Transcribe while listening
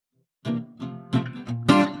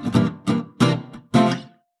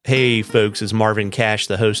Hey folks, it's Marvin Cash,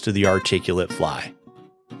 the host of The Articulate Fly.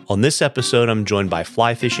 On this episode, I'm joined by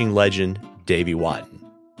fly fishing legend, Davy Wotton.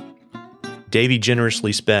 Davy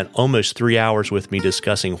generously spent almost 3 hours with me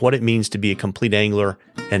discussing what it means to be a complete angler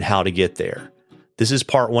and how to get there. This is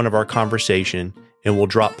part 1 of our conversation, and we'll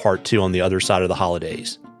drop part 2 on the other side of the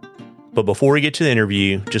holidays. But before we get to the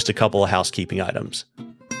interview, just a couple of housekeeping items.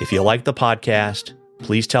 If you like the podcast,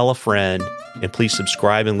 please tell a friend, and please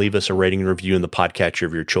subscribe and leave us a rating and review in the podcatcher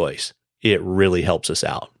of your choice. It really helps us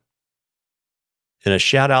out. And a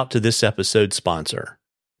shout out to this episode's sponsor.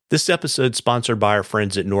 This episode's sponsored by our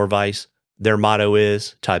friends at Norvise. Their motto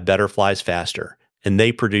is, tie better flies faster, and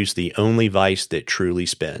they produce the only vise that truly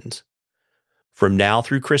spins. From now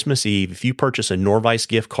through Christmas Eve, if you purchase a Norvise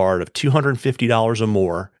gift card of $250 or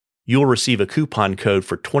more, you'll receive a coupon code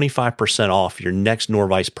for 25% off your next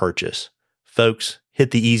Norvise purchase. Folks,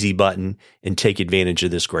 hit the easy button and take advantage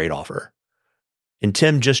of this great offer. And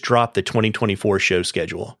Tim just dropped the 2024 show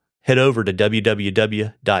schedule. Head over to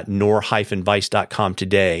www.nor-vice.com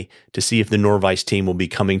today to see if the Norvise team will be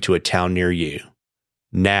coming to a town near you.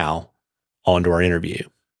 Now, on to our interview.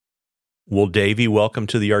 Well, Davy, welcome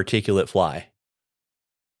to the Articulate Fly.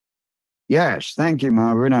 Yes, thank you,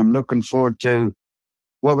 Marvin. I'm looking forward to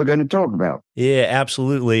what we're going to talk about. Yeah,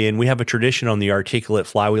 absolutely. And we have a tradition on the Articulate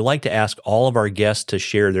Fly. We like to ask all of our guests to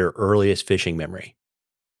share their earliest fishing memory.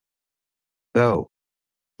 Oh,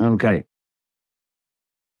 okay.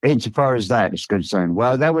 As far as that is concerned,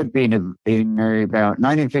 well, that would be in about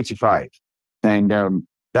 1955. And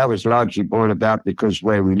that was largely brought about because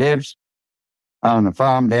where we lived on the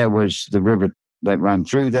farm, there was the river that ran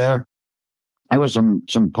through there. There was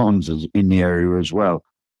some ponds in the area as well.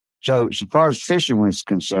 So far as fishing was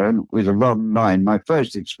concerned, with a rod and line, my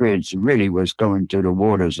first experience really was going to the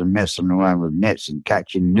waters and messing around with nets and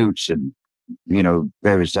catching newts and,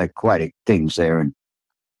 various aquatic things there. And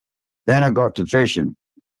then I got to fishing.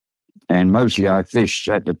 And mostly I fished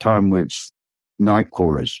at the time with night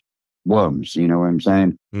crawlers, worms, you know what I'm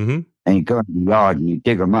saying? Mm-hmm. And you go in the yard and you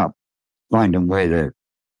dig them up, find them where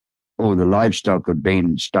all the livestock had been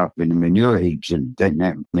and stuff in the manure heaps, and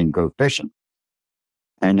then go fishing.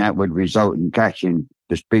 And that would result in catching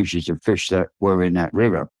the species of fish that were in that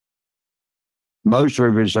river. Most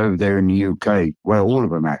rivers over there in the UK, well, all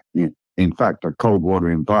of them in fact, are cold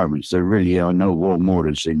water environments. There really are no warm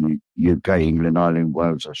waters in the UK, England, Ireland,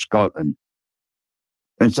 Wales, or Scotland.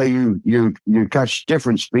 And so you catch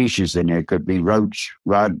different species in there. It could be roach,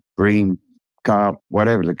 rudd, bream, carp,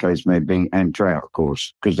 whatever the case may be, and trout, of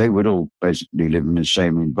course, because they would all basically live in the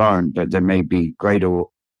same environment, but there may be greater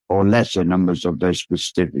or lesser numbers of those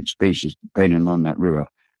specific species depending on that river.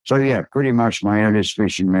 So yeah, pretty much my earliest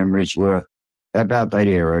fishing memories were about that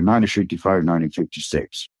era, 1955,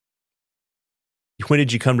 1956. When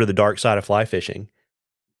did you come to the dark side of fly fishing?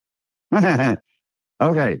 Okay.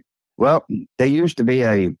 Well, there used to be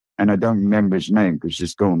and I don't remember his name because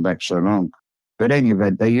it's going back so long, but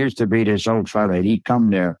anyway, there used to be this old fella. He'd come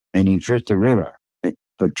there and he'd fish the river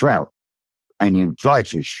for trout and he'd fly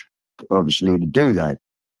fish, obviously, to do that.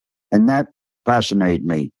 And that fascinated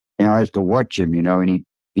me. I used to watch him, and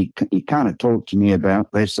he kind of talked to me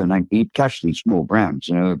about this, and he'd catch these small browns,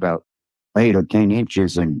 about 8 or 10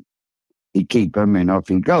 inches, and he'd keep them, and off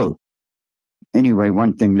he'd go. Anyway,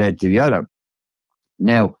 one thing led to the other.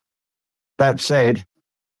 Now, that said,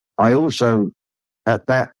 I also, at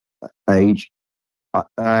that age, I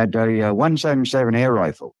had a 177 air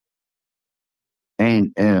rifle,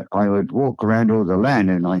 and I would walk around all the land,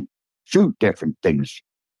 and I'd shoot different things.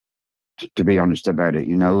 To be honest about it,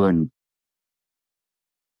 and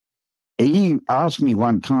he asked me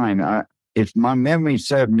one time, if my memory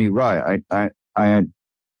served me right, I had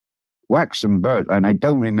whacked some birds, and I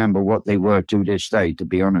don't remember what they were to this day, to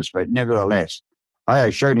be honest, but nevertheless,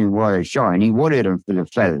 I showed him what I shot, and he wanted them for the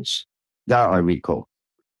feathers. That I recall,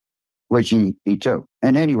 which he took.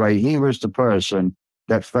 And anyway, he was the person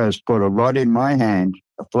that first put a rod in my hand,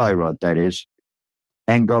 a fly rod, that is,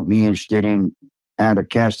 and got me interested in how to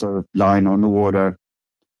cast a line on the water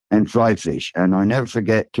and fly fish. And I never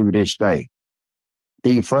forget to this day,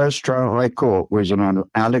 the first trout I caught was an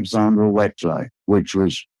Alexandra wet fly, which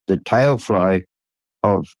was the tail fly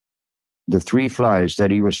of the 3 flies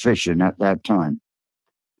that he was fishing at that time.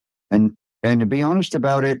 And to be honest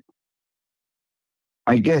about it,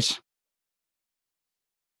 I guess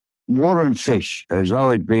water and fish has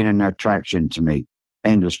always been an attraction to me.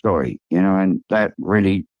 End of story, and that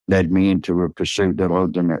really led me into a pursuit that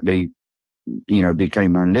ultimately,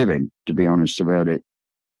 became my living, to be honest about it.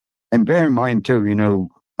 And bear in mind, too,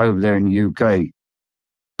 over there in the UK,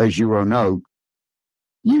 as you all know,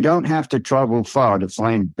 you don't have to travel far to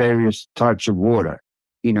find various types of water.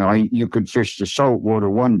 you could fish the salt water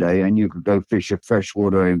one day and you could go fish a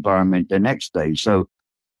freshwater environment the next day. So,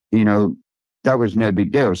 that was no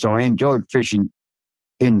big deal. So I enjoyed fishing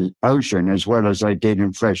in the ocean as well as I did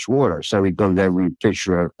in fresh water. So we'd go there and fish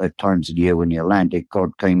at times of the year when the Atlantic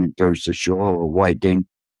cod came and goes to shore, or whiting,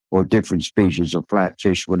 or different species of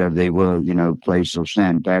flatfish, whatever they were, plaice or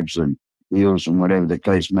sand dabs and eels and whatever the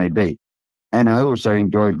case may be. And I also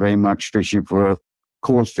enjoyed very much fishing for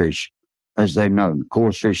coarse fish, as they're known.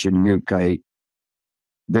 Coarse fish in the UK.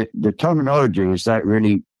 The terminology is that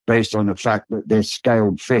really based on the fact that they're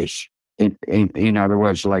scaled fish. In other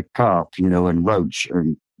words, like carp, and roach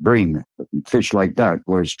and bream, fish like that,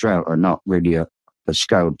 whereas trout are not really a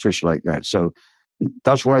scaled fish like that. So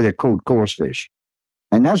that's why they're called coarse fish.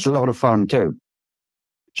 And that's a lot of fun too.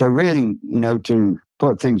 So really, to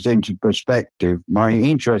put things into perspective, my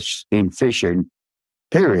interests in fishing,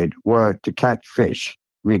 period, were to catch fish,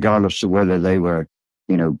 regardless of whether they were,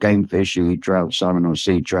 game fish, you eat trout, salmon or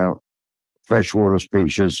sea trout, freshwater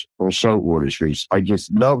species or saltwater species. I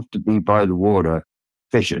just love to be by the water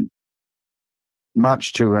fishing.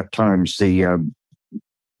 Much to at times but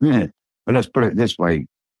let's put it this way.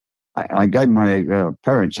 I gave my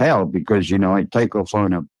parents hell because, I'd take off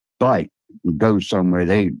on a bike and go somewhere.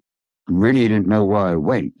 They really didn't know where I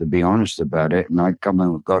went, to be honest about it. And I'd come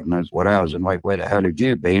in with God knows what hours and like, where the hell have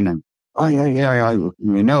you been? And,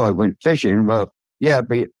 I went fishing. Well, yeah,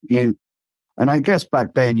 but and I guess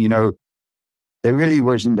back then, there really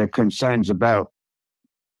wasn't the concerns about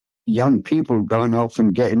young people going off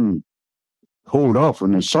and getting hauled off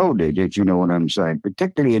and assaulted, if you know what I'm saying,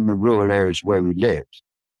 particularly in the rural areas where we lived.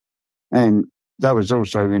 And that was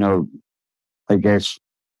also, I guess,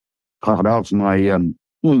 part of my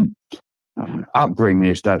upbringing,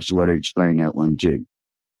 if that's the way to explain that one too.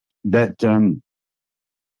 And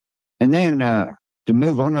then to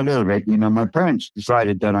move on a little bit, my parents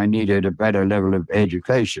decided that I needed a better level of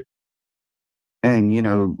education. And,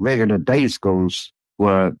 regular day schools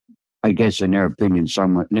were, I guess, in their opinion,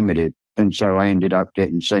 somewhat limited. And so I ended up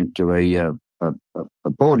getting sent to a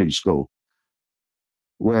boarding school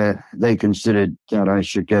where they considered that I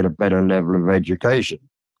should get a better level of education.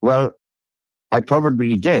 Well, I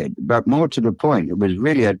probably did, but more to the point, it was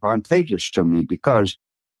really advantageous to me because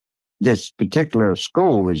this particular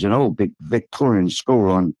school was an old big Victorian school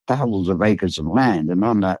on thousands of acres of land. And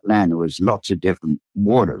on that land, there was lots of different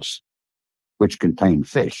waters which contained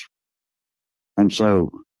fish. And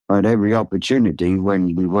so at every opportunity,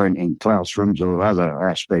 when we weren't in classrooms or other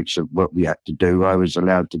aspects of what we had to do, I was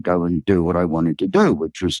allowed to go and do what I wanted to do,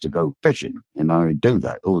 which was to go fishing. And I would do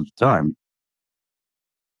that all the time.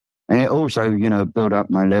 And it also, built up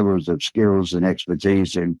my levels of skills and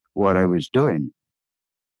expertise in what I was doing.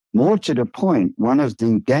 More to the point, one of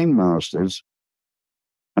the game masters,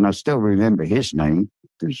 and I still remember his name,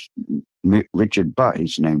 because Richard Butt,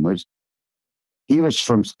 his name was, he was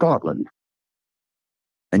from Scotland.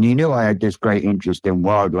 And he knew I had this great interest in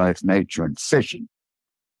wildlife, nature, and fishing.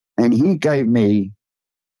 And he gave me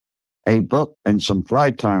a book and some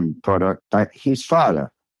fly time product that his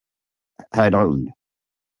father had owned.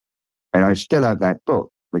 And I still have that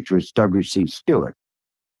book, which was W.C. Stewart.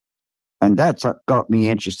 And that's what got me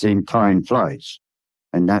interested in tying flies.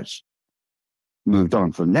 And that's moved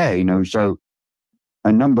on from there, So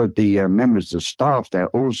a number of the members of staff there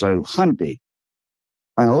also hunted.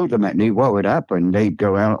 And ultimately, what would happen, they'd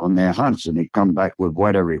go out on their hunts and they'd come back with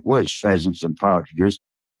whatever it was, pheasants and partridges.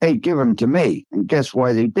 They'd give them to me. And guess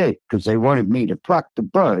why they did? Because they wanted me to pluck the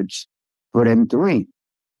birds for them to eat.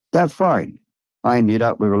 That's fine. I ended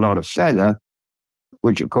up with a lot of feather,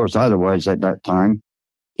 which, of course, otherwise at that time,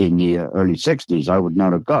 in the early 60s, I would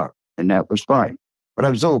not have got. And that was fine. But it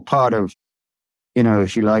was all part of,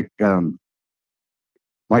 if you like,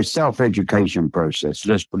 my self-education process.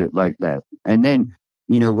 Let's put it like that. And then,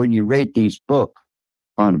 when you read these books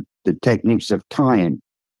on the techniques of tying,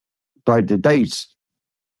 by today's,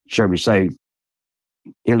 shall we say,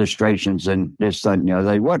 illustrations and this, that, and the other,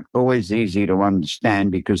 they weren't always easy to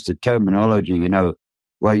understand because the terminology,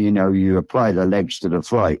 you apply the legs to the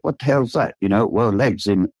fly. What the hell's that? Well, legs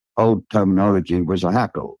in old terminology was a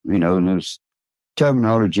hackle, and there's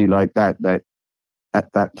terminology like that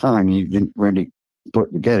at that time you didn't really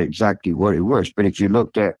put together exactly what it was. But if you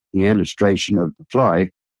looked at the illustration of the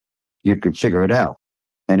fly, you could figure it out.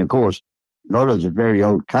 And of course, a lot of the very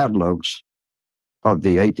old catalogs of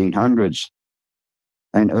the 1800s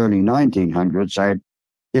and early 1900s had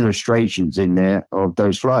illustrations in there of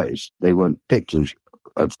those flies. They weren't pictures,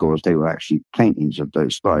 of course, they were actually paintings of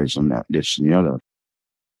those flies on that, this, and the other.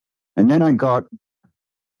 And then I got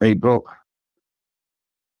a book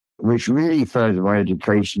which really furthered my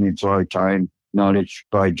education in fly tying, knowledge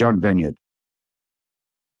by John Vineyard.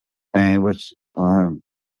 And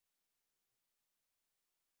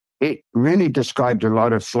it really described a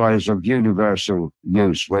lot of flies of universal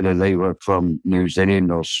use, whether they were from New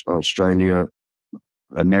Zealand or Australia,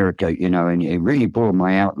 America, and it really brought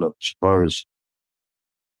my outlook as far as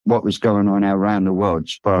what was going on around the world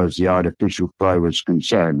as far as the artificial fly was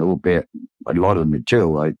concerned, albeit a lot of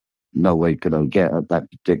material no way could I get at that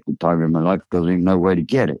particular time in my life because I didn't know where to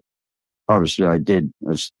get it. Obviously, I did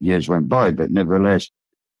as years went by, but nevertheless,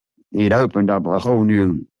 it opened up a whole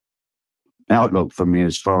new outlook for me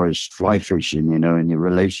as far as fly fishing, and the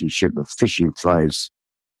relationship of fishing flies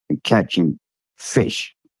and catching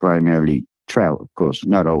fish, primarily trout, of course,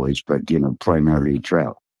 not always, but, primarily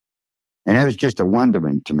trout. And that was just a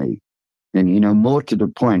wonderment to me. And, more to the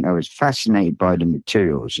point, I was fascinated by the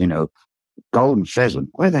materials, golden pheasant.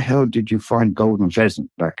 Where the hell did you find golden pheasant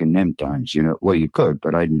back in them times? Well, you could,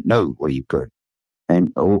 but I didn't know where you could.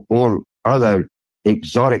 And all other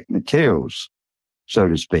exotic materials, so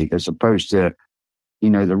to speak, as opposed to,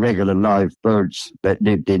 the regular live birds that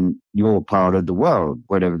lived in your part of the world,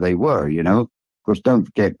 whatever they were, Of course, don't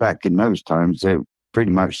forget, back in those times,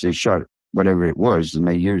 they shot whatever it was, and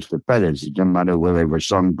they used the feathers. It didn't matter whether they were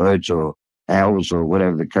songbirds or owls or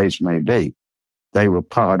whatever the case may be. They were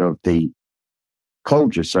part of the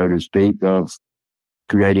culture, so to speak, of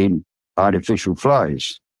creating artificial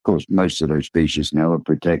flies. Of course, most of those species now are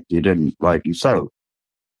protected, and rightly so.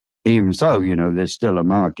 Even so, there's still a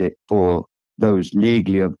market for those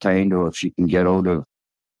legally obtained, or if you can get hold of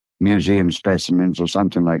museum specimens or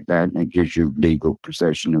something like that, and it gives you legal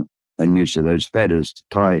possession of and use of those feathers to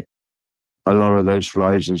tie a lot of those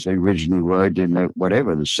flies as they originally were in the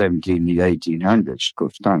 1800s. Of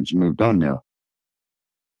course, times moved on now.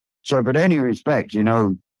 So, but any respect,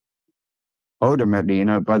 ultimately,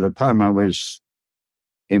 by the time I was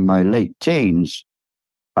in my late teens,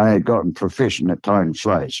 I had gotten proficient at tying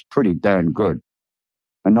flies, pretty darn good.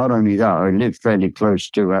 And not only that, I lived fairly close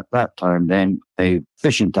to, at that time then, a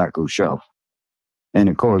fishing tackle shop. And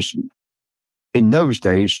of course, in those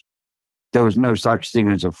days, there was no such thing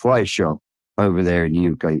as a fly shop over there in the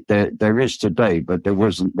UK. There is today, but there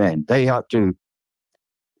wasn't then. They had to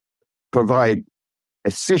provide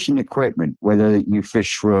fishing equipment, whether you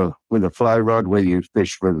fish with a fly rod, whether you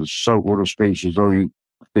fish for the saltwater species, or you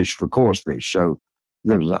fish for coarse fish. So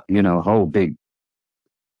there was a whole big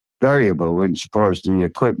variable as far as the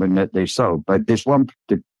equipment that they sold. But this one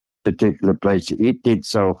particular place, it did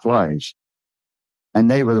sell flies. And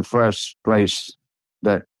they were the first place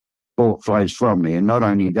that bought flies from me. And not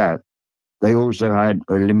only that, they also had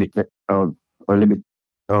a limit of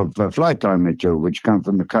fly tying material, which come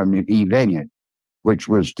from the company E. Vineyard, which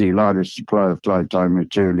was the largest supplier of fly tying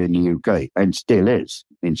material in the UK, and still is,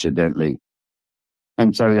 incidentally.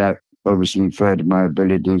 And so that obviously furthered my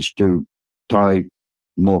abilities to tie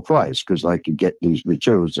more flies, because I could get these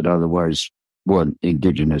materials that otherwise weren't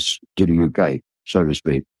indigenous to the UK, so to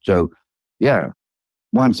speak. So, yeah,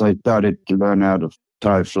 once I started to learn how to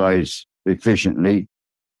tie flies efficiently,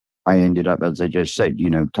 I ended up, as I just said,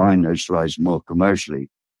 tying those flies more commercially.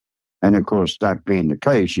 And of course, that being the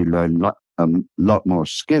case, you learn a lot more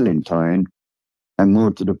skill in tying, and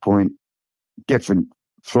more to the point, different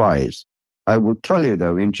flies. I will tell you,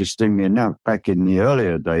 though, interestingly enough, back in the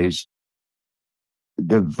earlier days,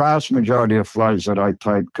 the vast majority of flies that I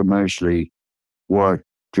tied commercially were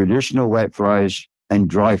traditional wet flies and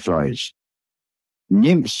dry flies.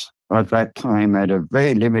 Nymphs at that time had a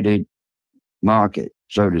very limited market,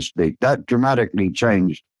 so to speak. That dramatically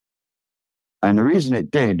changed. And the reason it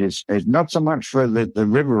did is not so much for the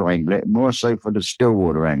river angler, more so for the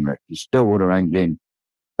stillwater angler. The stillwater angling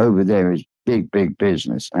over there is big, big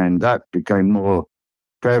business. And that became more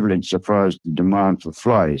prevalent so far as the demand for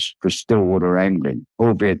flies for stillwater angling,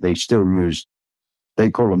 albeit they still use,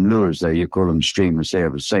 they call them lures there, you call them streamers, they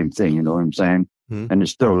have the same thing, you know what I'm saying? Mm-hmm. And they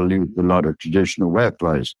still use a lot of traditional wet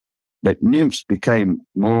flies. But nymphs became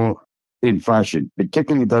more in fashion,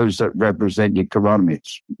 particularly those that represent your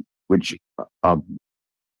chironomids, which are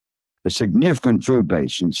a significant food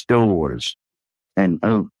base in still waters. And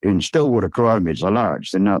in stillwater chironomids are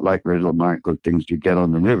large. They're not like little micro things you get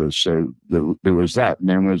on the rivers. So there was that. And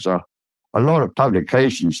there was a lot of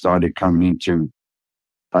publications started coming into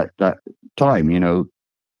at that time,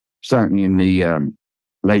 certainly in the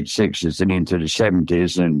late 60s and into the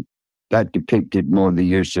 70s. And that depicted more the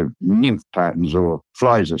use of nymph patterns or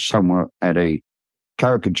flies that somewhat had a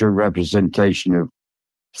caricature representation of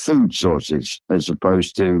food sources as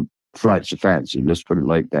opposed to flights of fancy. Let's put it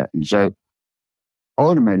like that. And so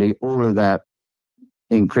ultimately, all of that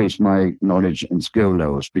increased my knowledge and skill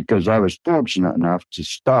levels because I was fortunate enough to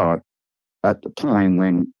start at the time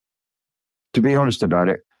when, to be honest about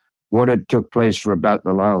it, what had took place for about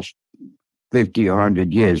the last 50 or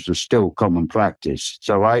 100 years was still common practice.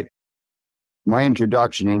 So my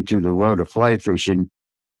introduction into the world of fly fishing,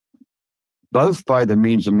 both by the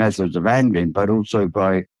means and methods of angling, but also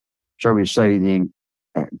by, shall we say, the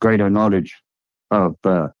greater knowledge of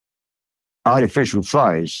artificial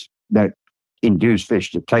flies that induce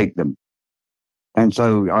fish to take them. And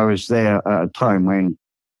so I was there at a time when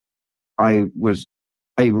I was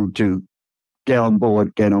able to get on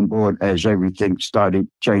board as everything started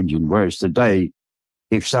changing. Whereas today,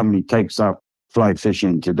 if somebody takes up fly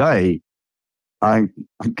fishing today, I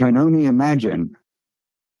can only imagine,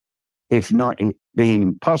 if not it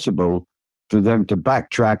being possible, for them to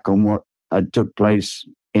backtrack on what had took place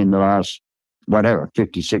in the last,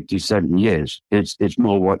 50, 60, 70 years. It's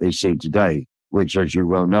more what they see today, which, as you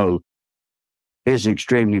well know, is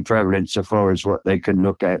extremely prevalent so far as what they can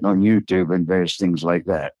look at on YouTube and various things like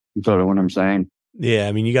that. You know what I'm saying? Yeah,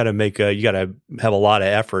 I mean, you got to have a lot of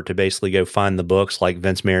effort to basically go find the books like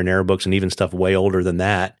Vince Marinero books and even stuff way older than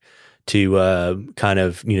that to kind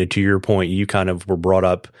of, to your point, you kind of were brought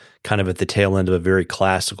up kind of at the tail end of a very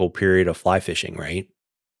classical period of fly fishing, right?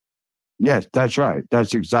 Yes, that's right.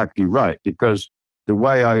 That's exactly right. Because the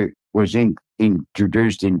way I was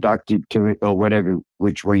inducted to it, or whatever,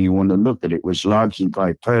 which way you want to look at it, was largely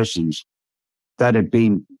by persons that had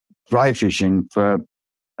been fly fishing for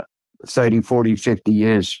 30, 40, 50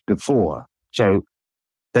 years before. So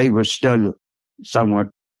they were still somewhat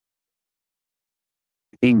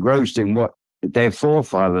engrossed in what their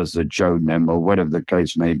forefathers had shown them, or whatever the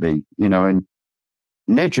case may be. And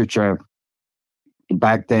literature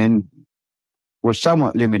back then was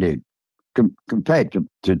somewhat limited compared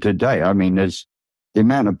to today. I mean, there's the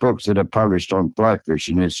amount of books that are published on fly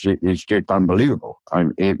fishing is just unbelievable.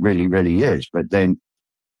 It really, really is. But then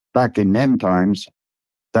back in them times,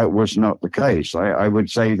 that was not the case. I would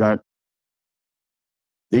say that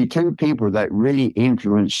the two people that really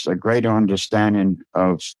influenced a greater understanding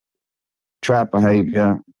of trap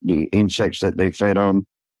behavior, the insects that they fed on,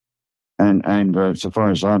 and so far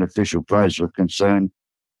as artificial flies were concerned,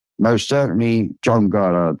 most certainly John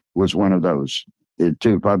Goddard was one of those. The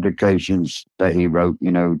two publications that he wrote,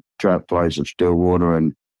 Trap Flies of Stillwater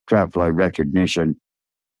and Trap Fly Recognition.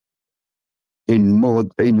 In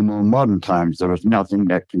the more modern times, there was nothing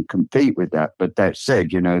that can compete with that. But that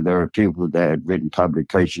said, there are people that had written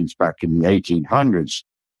publications back in the 1800s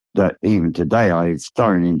that even today I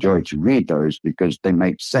thoroughly enjoy to read those, because they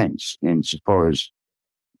make sense insofar as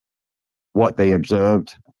what they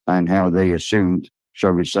observed and how they assumed,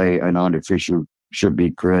 shall we say, an artificial should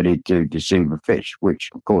be created to deceive a fish, which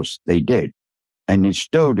of course they did, and they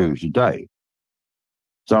still do today.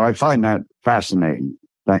 So I find that fascinating,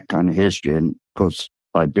 that kind of history. And of course,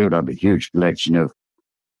 I built up a huge collection of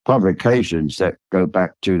publications that go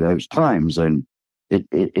back to those times, and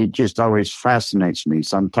it just always fascinates me.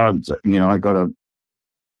 Sometimes, I got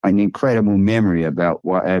an incredible memory about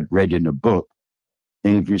what I've read in a book.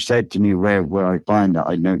 And if you said to me where I find that,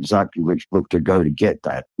 I know exactly which book to go to get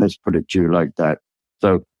that. Let's put it to you like that.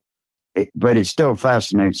 So, but it still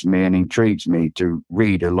fascinates me and intrigues me to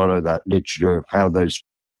read a lot of that literature of how those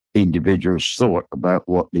individuals thought about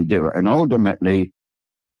what they do. And ultimately,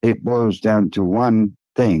 it boils down to one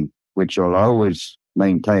thing, which I'll always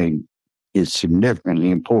maintain is significantly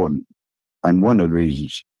important, and one of the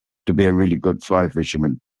reasons to be a really good fly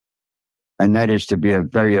fisherman. And that is to be a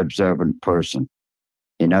very observant person.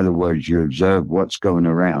 In other words, you observe what's going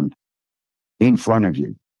around in front of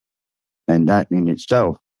you. And that in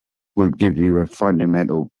itself will give you a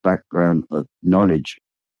fundamental background of knowledge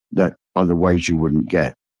that otherwise you wouldn't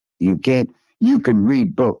get. You can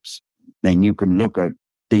read books, and you can look at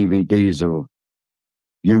DVDs or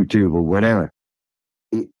YouTube or whatever.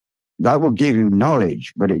 That will give you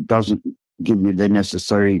knowledge, but it doesn't give you the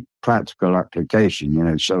necessary practical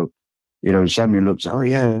application, So, somebody looks, oh,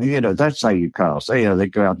 yeah, that's how you cast. Oh, yeah, they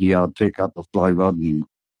go out the yard, pick up a fly rod and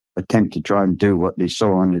attempt to try and do what they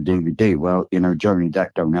saw on the DVD. Well, generally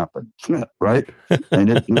that don't happen, right? And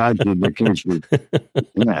it's largely the case with,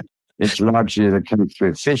 it's largely the case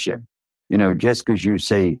with fishing. Just because you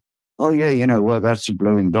say, oh, yeah, well, that's a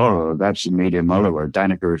blue dollar, or that's a medium mullet, or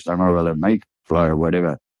Danica or some other make fly or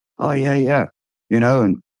whatever. Oh, yeah.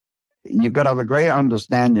 And you've got to have a great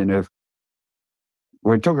understanding of,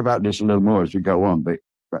 we'll talk about this a little more as we go on, but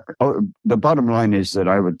the bottom line is that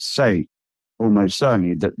I would say almost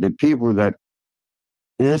certainly that the people that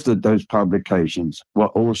authored those publications were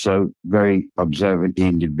also very observant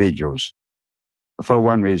individuals. For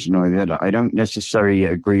one reason or the other, I don't necessarily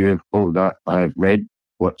agree with all that I've read,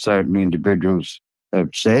 what certain individuals have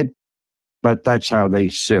said, but that's how they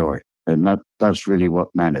saw it. And that's really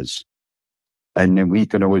what matters. And then we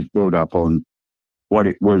can always build up on what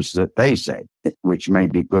it was that they said, which may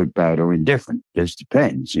be good, bad, or indifferent. Just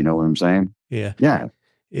depends. You know what I'm saying? Yeah. Yeah.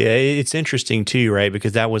 Yeah, it's interesting too, right?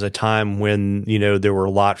 Because that was a time when, there were a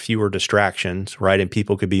lot fewer distractions, right? And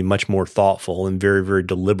people could be much more thoughtful and very, very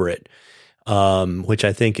deliberate, which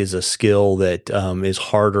I think is a skill that is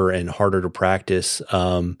harder and harder to practice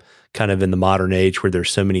kind of in the modern age where there's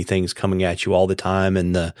so many things coming at you all the time,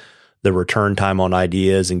 and the return time on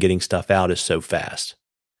ideas and getting stuff out is so fast.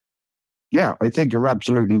 Yeah, I think you're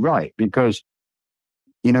absolutely right, because,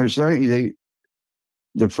 certainly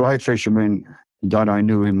the fly fishermen that I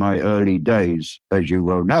knew in my early days, as you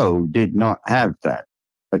well know, did not have that.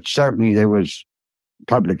 But certainly there was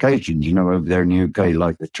publications, over there in the UK,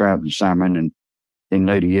 like the Trout and Salmon, and in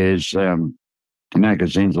later years,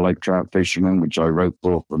 magazines like Trout Fisherman, which I wrote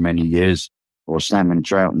for many years, or Salmon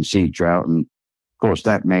Trout and Sea Trout. And of course,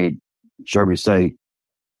 that made, shall we say,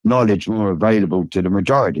 knowledge more available to the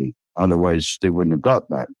majority. Otherwise, they wouldn't have got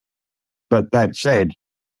that. But that said,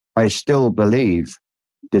 I still believe,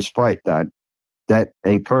 despite that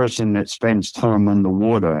a person that spends time on the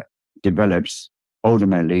water develops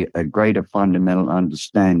ultimately a greater fundamental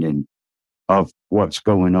understanding of what's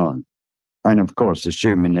going on. And of course,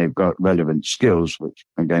 assuming they've got relevant skills, which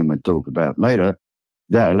again we'll talk about later,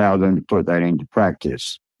 that allow them to put that into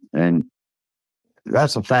practice. And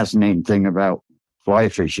that's a fascinating thing about fly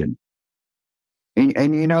fishing.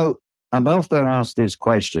 And I'm often asked this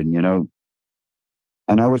question, and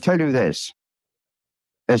I will tell you this.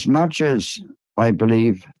 As much as I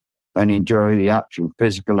believe and enjoy the actual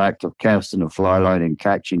physical act of casting a fly line and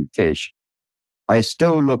catching fish, I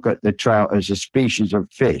still look at the trout as a species of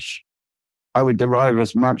fish. I would derive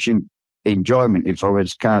as much enjoyment if I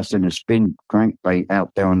was casting a spin crankbait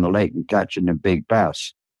out there on the lake and catching a big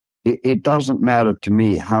bass. It doesn't matter to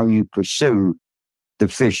me how you pursue the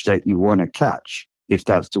fish that you want to catch, if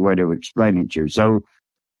that's the way to explain it to you. So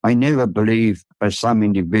I never believe, as some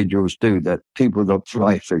individuals do, that people that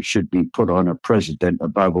fly fish should be put on a precedent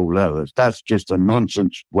above all others. That's just a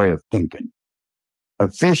nonsense way of thinking. A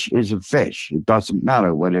fish is a fish. It doesn't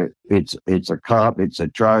matter whether it's a carp, it's a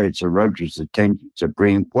trout, it's a roach, it's a tench, it's a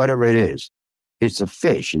bream, whatever it is. It's a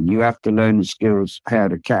fish, and you have to learn the skills how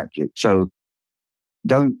to catch it. So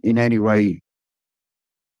don't in any way,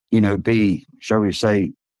 be, shall we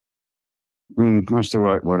say, what's the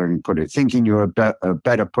right word I can put it? Thinking you're a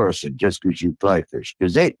better person just because you fly fish,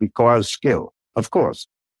 because it requires skill, of course.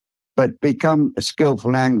 But become a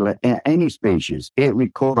skillful angler in any species, it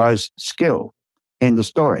requires skill. In the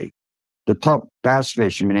story, the top bass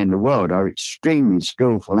fishermen in the world are extremely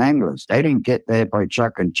skillful anglers. They didn't get there by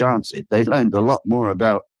chuck and chance it. They learned a lot more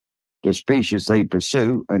about the species they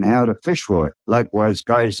pursue and how to fish for it. Likewise,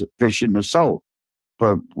 guys that fish in the salt,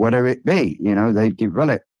 for whatever it be, they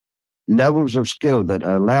develop levels of skill that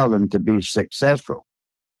allow them to be successful.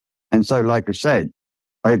 And so, like I said,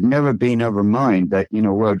 I've never been of a mind that,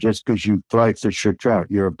 just because you fly fish or trout,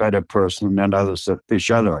 you're a better person than others that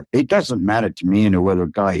fish otherwise. It doesn't matter to me, whether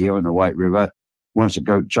a guy here on the White River wants to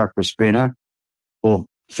go chuck a spinner or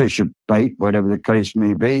fish a bait, whatever the case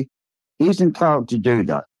may be. He's entitled to do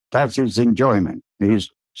that. That's his enjoyment.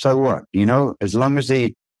 So what? As long as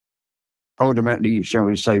he ultimately, shall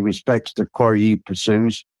we say, respects the quarry he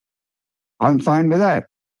pursues, I'm fine with that.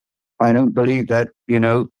 I don't believe that,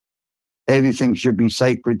 everything should be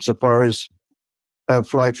sacred so far as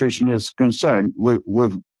fly fishing is concerned, with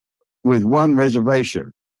one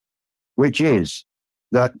reservation, which is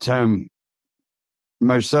that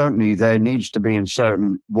most certainly there needs to be in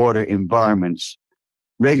certain water environments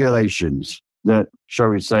regulations that, shall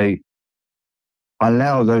we say,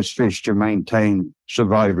 allow those fish to maintain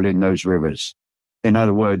survival in those rivers. In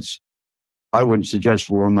other words, I wouldn't suggest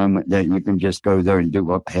for a moment that you can just go there and do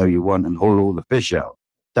what the hell you want and haul all the fish out.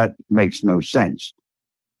 That makes no sense.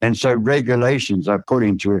 And so regulations are put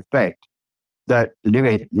into effect that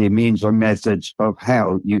limit the means or methods of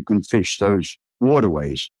how you can fish those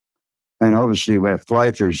waterways. And obviously where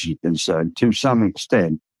fly fishing is concerned, to some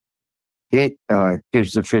extent, it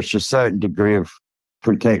gives the fish a certain degree of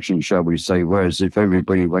protection, shall we say, whereas if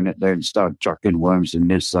everybody went out there and started chucking worms and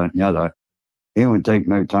this, that, and the other, it would take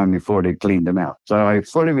no time before they cleaned them out. So I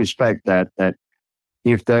fully respect that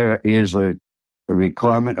if there is a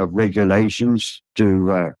requirement of regulations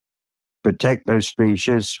to protect those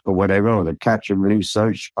species or whatever, or the catch and release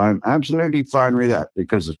such, I'm absolutely fine with that,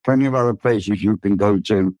 because there's plenty of other places you can go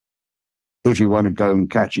to if you want to go and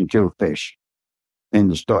catch and kill fish in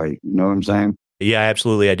the story. You know what I'm saying? Yeah,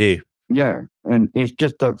 absolutely, I do. Yeah, and it's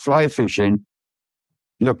just that fly fishing,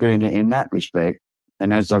 looking at it in that respect,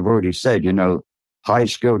 And as I've already said,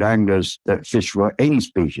 high-skilled anglers that fish for any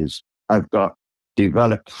species have got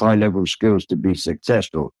developed high-level skills to be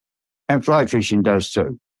successful. And fly fishing does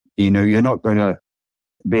too. You're not going to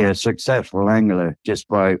be a successful angler just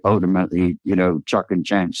by ultimately, chuck and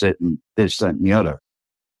chance it and this, that, and the other.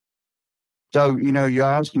 So, you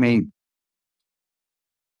ask me,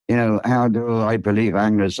 how do I believe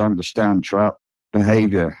anglers understand trout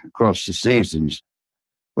behavior across the seasons?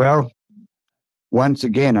 Well, once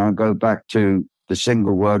again, I'll go back to the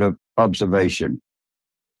single word of observation.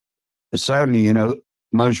 Certainly,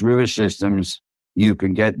 most river systems, you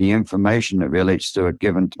can get the information that relates to at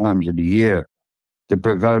given times of the year,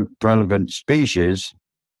 the relevant species,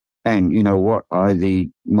 and, what are the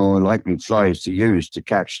more likely flies to use to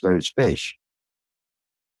catch those fish.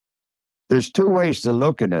 There's two ways to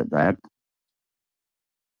look at that.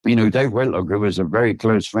 Dave Whitlock, who was a very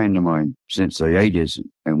close friend of mine since the 80s,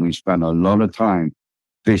 and we spent a lot of time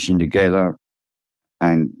fishing together,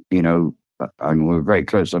 and, and we're very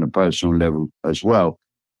close on a personal level as well.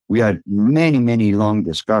 We had many, many long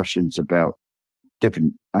discussions about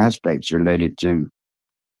different aspects related to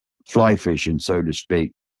fly fishing, so to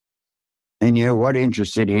speak. And, what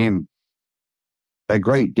interested him a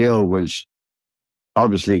great deal was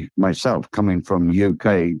obviously myself coming from the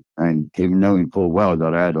UK and him knowing full well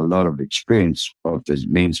that I had a lot of experience of the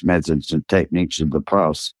means, methods, and techniques of the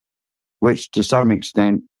past, which to some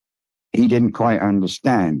extent he didn't quite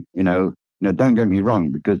understand. Now, don't get me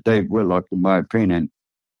wrong, because Dave Whitlock, in my opinion,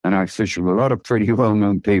 and I fish with a lot of pretty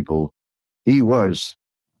well-known people, he was,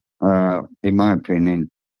 in my opinion,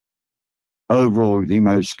 overall the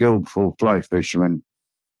most skillful fly fisherman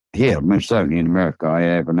here, most certainly in America, I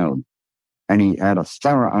ever known. And he had a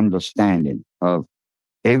thorough understanding of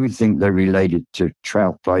everything that related to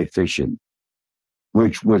trout fly fishing,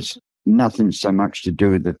 which was nothing so much to do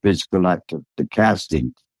with the physical act of the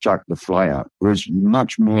casting, chuck the fly out. It was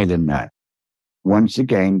much more than that. Once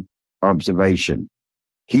again, observation.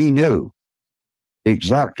 He knew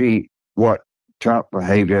exactly what trout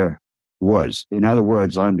behavior was. In other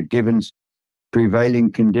words, under given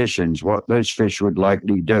prevailing conditions, what those fish would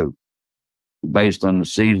likely do based on the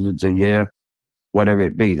seasons of year, whatever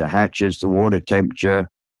it be, the hatches, the water temperature,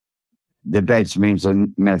 the beds, means,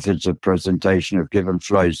 and methods of presentation of given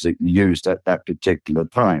flies that you used at that particular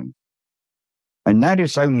time. And that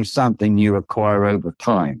is only something you acquire over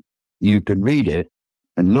time. You can read it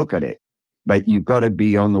and look at it, but you've got to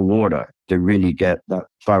be on the water to really get that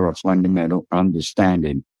thorough fundamental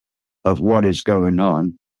understanding of what is going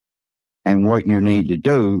on and what you need to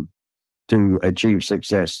do to achieve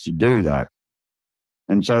success to do that.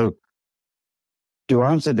 And so, to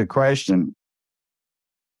answer the question,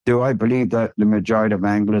 do I believe that the majority of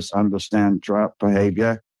anglers understand trout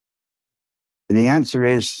behavior? The answer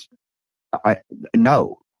is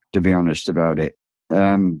no, to be honest about it.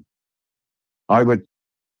 I would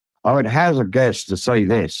hazard a guess to say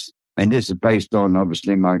this, and this is based on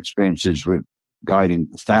obviously my experiences with guiding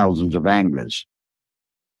thousands of anglers.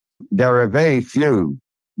 There are very few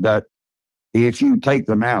that, if you take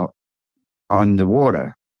them out on the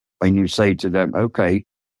water and you say to them, okay,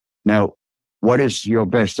 now what is your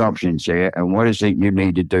best options here, and what is it you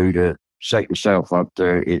need to do to set yourself up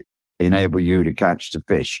to enable you to catch the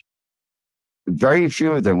fish? Very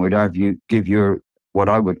few of them would give you what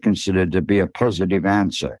I would consider to be a positive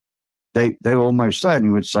answer. They almost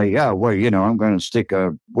certainly would say, yeah, well, I'm going to stick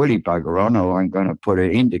a woolly bugger on, or I'm going to put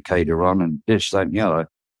an indicator on, and this, that, and the other.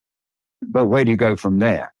 But where do you go from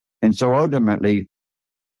there? And so ultimately,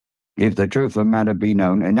 if the truth of the matter be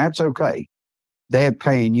known, and that's okay, they're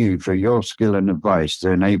paying you for your skill and advice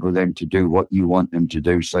to enable them to do what you want them to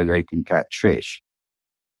do so they can catch fish.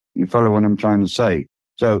 You follow what I'm trying to say?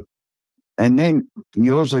 So, and then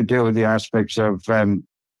you also deal with the aspects of the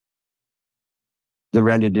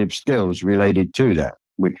relative skills related to that,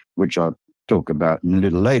 which I'll talk about a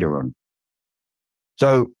little later on.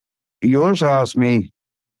 So you also asked me,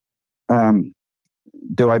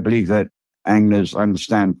 do I believe that anglers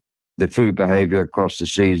understand the food behavior across the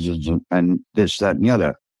seasons and this, that, and the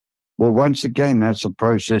other? Well, once again, that's a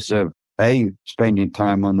process of spending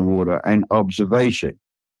time on the water and observation.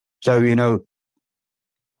 So,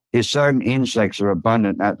 if certain insects are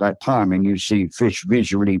abundant at that time and you see fish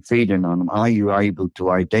visually feeding on them, are you able to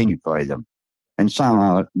identify them? And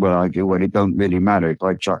some will argue, well, it don't really matter. If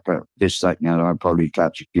I chuck this, that, and the other, I'll probably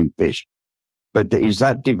catch a few fish. But does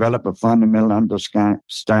that develop a fundamental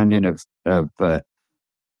understanding of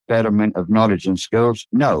betterment of knowledge and skills?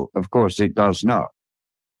 No, of course it does not.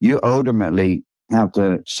 You ultimately have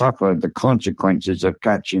to suffer the consequences of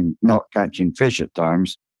not catching fish at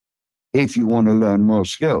times if you want to learn more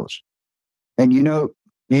skills. And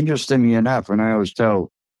interestingly enough, and I always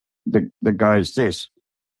tell the guys this,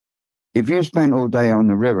 if you spent all day on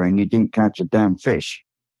the river and you didn't catch a damn fish,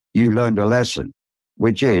 you learned a lesson,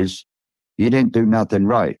 which is you didn't do nothing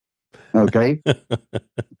right. Okay?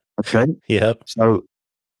 Okay? Yep. So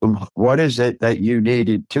what is it that you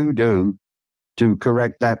needed to do to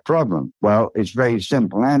correct that problem? Well, it's very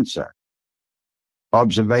simple answer.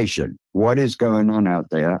 Observation. What is going on out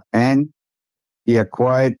there? And the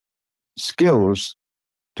acquired skills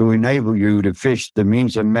to enable you to fish the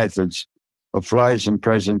means and methods of flies and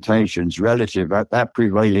presentations relative at that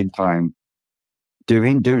prevailing time to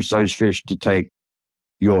induce those fish to take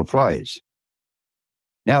your flies.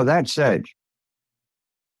 Now, that said,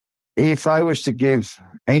 if I was to give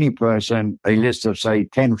any person a list of, say,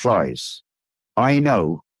 10 flies, I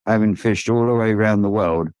know, having fished all the way around the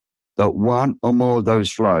world, that one or more of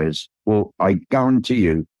those flies will, I guarantee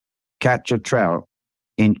you, catch a trout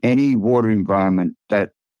in any water environment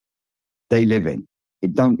that they live in.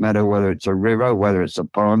 It don't matter whether it's a river, whether it's a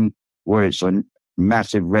pond, whether it's a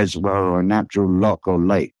massive reservoir or a natural loch or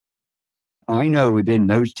lake. I know within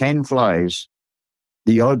those 10 flies,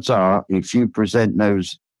 the odds are, if you present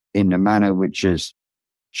those in the manner which is,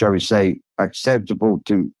 shall we say, acceptable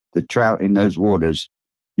to the trout in those waters,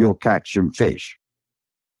 you'll catch some fish.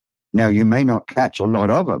 Now, you may not catch a lot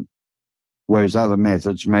of them, whereas other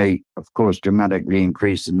methods may, of course, dramatically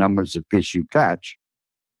increase the numbers of fish you catch.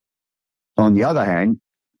 On the other hand,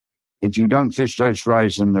 if you don't fish those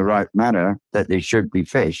flies in the right manner that they should be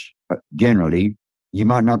fished, generally, you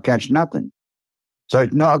might not catch nothing. So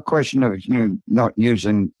it's not a question of you not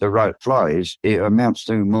using the right flies. It amounts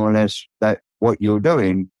to more or less that what you're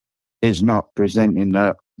doing is not presenting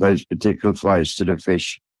those particular flies to the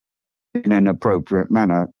fish in an appropriate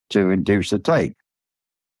manner to induce a take.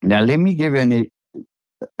 Now, let me give you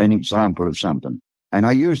an example of something. And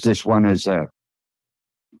I use this one as a,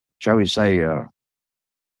 shall we say,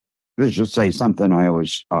 let's just say something I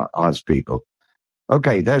always ask people.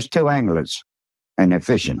 Okay, there's two anglers and they're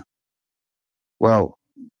fishing. Well,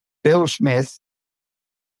 Bill Smith,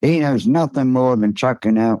 he knows nothing more than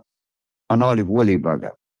chucking out an olive woolly bugger.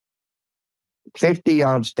 50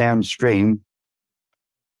 yards downstream,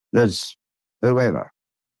 there's whoever.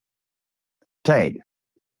 Ted.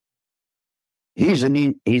 He's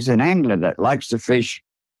an angler that likes to fish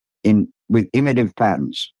with imitative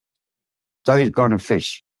patterns. So he's going to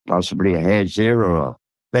fish possibly a hare's ear or a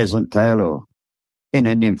pheasant tail or in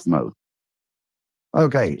a nymph mode.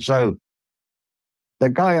 Okay, so the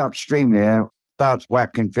guy upstream there starts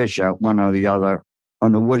whacking fish out one or the other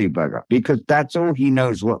on the woolly bugger because that's all he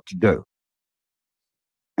knows what to do.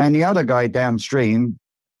 And the other guy downstream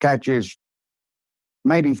catches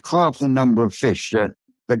maybe half the number of fish that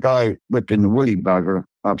the guy whipping the woolly bugger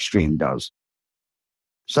upstream does.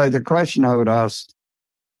 So the question I would ask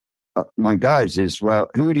my guys is, well,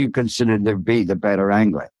 who do you consider to be the better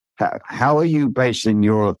angler? How are you basing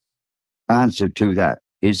your answer to that?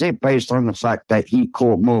 Is it based on the fact that he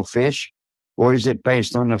caught more fish, or is it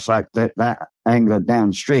based on the fact that that angler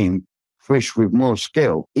downstream fished with more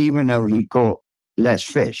skill, even though he caught less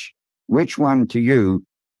fish? Which one to you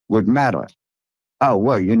would matter? Oh,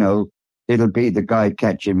 well, it'll be the guy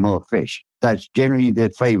catching more fish. That's generally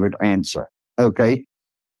the favorite answer. Okay.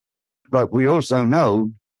 But we also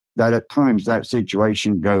know that at times that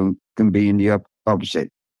situation can be in the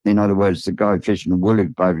opposite. In other words, the guy fishing the woolly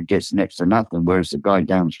bugger gets next to nothing, whereas the guy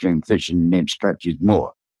downstream fishing the nymph catches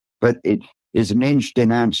more. But it is an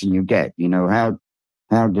interesting answer you get.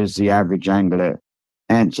 How does the average angler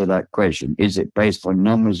answer that question? Is it based on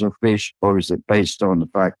numbers of fish, or is it based on the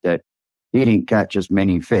fact that he didn't catch as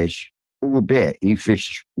many fish, albeit he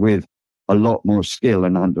fished with a lot more skill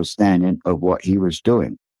and understanding of what he was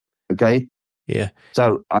doing? Okay? Yeah.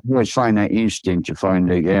 So I always find that interesting to find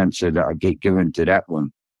the answer that I get given to that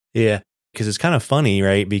one. Yeah. Because it's kind of funny,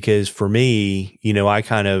 right? Because for me, I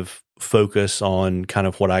kind of focus on kind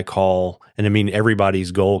of what I call, and I mean,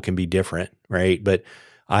 everybody's goal can be different, right? But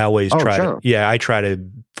I always try to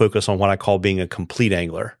focus on what I call being a complete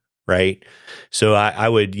angler, right? So I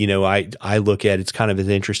would, I look at, it's kind of an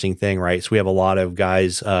interesting thing, right? So we have a lot of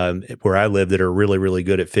guys where I live that are really, really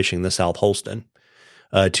good at fishing the South Holston.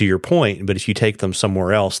 To your point, but if you take them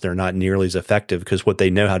somewhere else, they're not nearly as effective because what they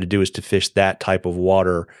know how to do is to fish that type of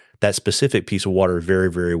water, that specific piece of water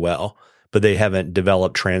very, very well, but they haven't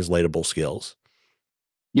developed translatable skills.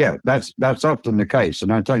 Yeah, that's often the case.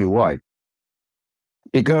 And I'll tell you why.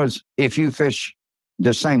 Because if you fish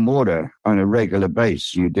the same water on a regular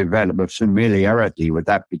basis, you develop a familiarity with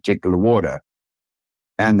that particular water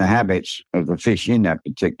and the habits of the fish in that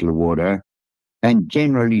particular water. And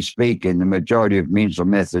generally speaking, the majority of means or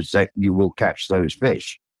methods that you will catch those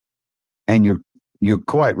fish. And you're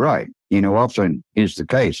quite right. Often is the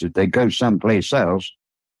case. If they go someplace else,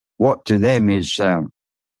 what to them is,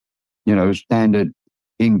 standard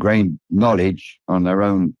ingrained knowledge on their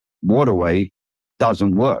own waterway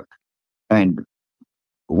doesn't work. And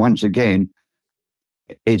once again,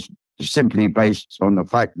 it's simply based on the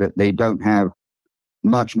fact that they don't have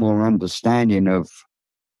much more understanding of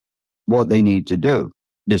what they need to do.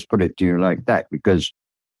 Just put it to you like that, because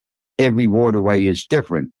every waterway is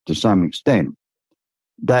different to some extent.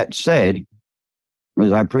 That said,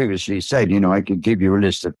 as I previously said, I could give you a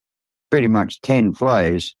list of pretty much 10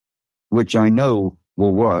 flies, which I know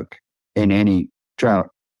will work in any trout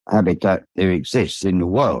habitat there exists in the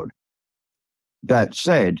world. That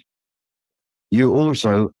said, you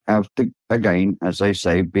also have to, again, as I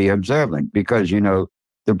say, be observant, because,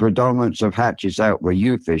 the predominance of hatches out where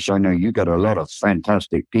you fish, I know you got a lot of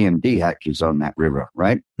fantastic PMD hatches on that river,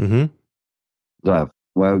 right? Mm-hmm.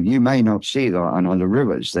 Well, you may not see that on other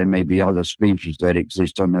rivers. There may be other species that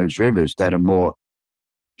exist on those rivers that are more,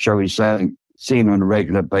 shall we say, seen on a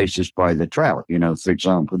regular basis by the trout. For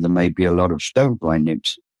example, there may be a lot of stonefly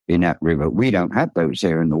nymphs in that river. We don't have those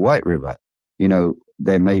here in the White River.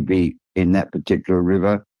 There may be in that particular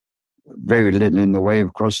river very little in the way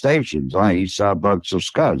of crustaceans, i.e. sarbugs or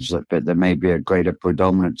scuds, but there may be a greater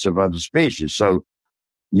predominance of other species. So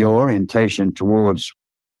your orientation towards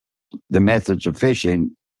the methods of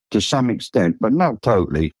fishing, to some extent, but not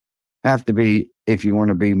totally, have to be, if you want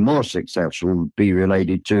to be more successful, be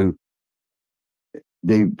related to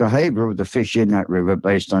the behavior of the fish in that river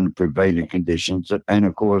based on the prevailing conditions. And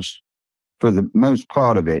of course, for the most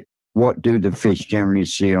part of it, what do the fish generally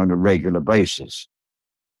see on a regular basis,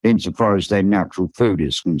 insofar as their natural food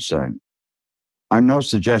is concerned? I'm not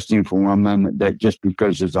suggesting for one moment that just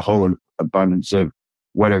because there's a whole abundance of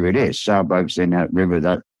whatever it is, sarbugs in that river,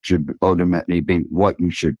 that should ultimately be what you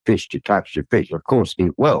should fish to catch the fish. Of course,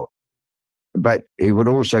 it will. But it would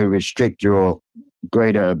also restrict your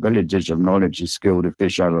greater abilities of knowledge and skill to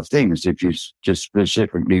fish other things if you just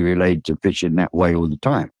specifically relate to fishing that way all the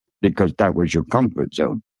time, because that was your comfort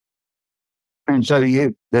zone. And so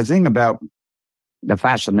the thing about the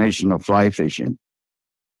fascination of fly fishing,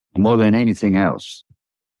 more than anything else,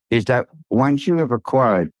 is that once you have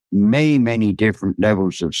acquired many, many different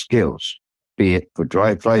levels of skills, be it for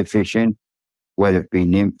dry fly fishing, whether it be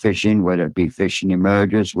nymph fishing, whether it be fishing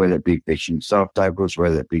emergers, whether it be fishing soft tackles,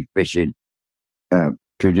 whether it be fishing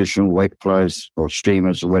traditional wake flies or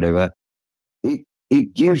streamers or whatever,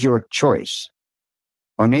 it gives you a choice.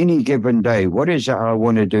 On any given day, what is it I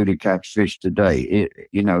want to do to catch fish today?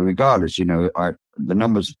 Regardless, the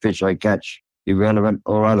numbers of fish I catch, irrelevant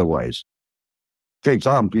or otherwise. For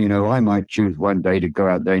example, I might choose one day to go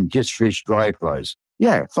out there and just fish dry flies.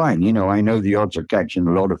 Yeah, fine. I know the odds of catching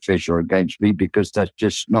a lot of fish are against me because that's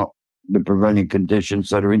just not the prevailing conditions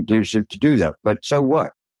that are conducive to do that. But so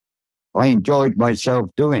what? I enjoyed myself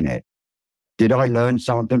doing it. Did I learn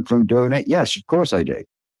something from doing it? Yes, of course I did.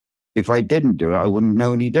 If I didn't do it, I wouldn't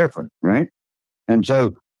know any different, right? And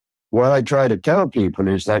so what I try to tell people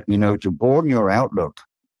is that, to broaden your outlook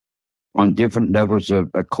on different levels of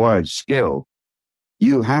acquired skill,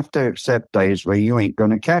 you have to accept days where you ain't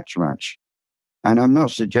going to catch much. And I'm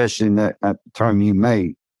not suggesting that at the time you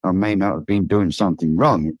may or may not have been doing something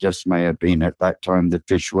wrong. It just may have been at that time the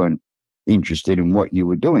fish weren't interested in what you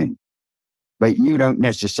were doing. But you don't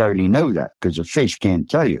necessarily know that because the fish can't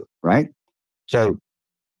tell you, right? So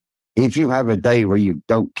if you have a day where you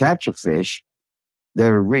don't catch a fish,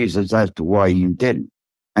 there are reasons as to why you didn't.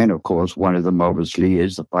 And of course, one of them obviously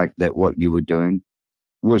is the fact that what you were doing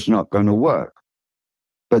was not going to work.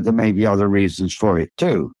 But there may be other reasons for it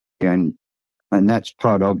too. And that's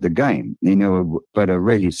part of the game, but a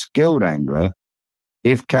really skilled angler,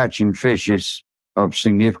 if catching fish is of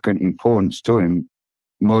significant importance to him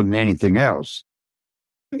more than anything else,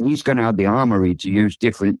 he's going to have the armory to use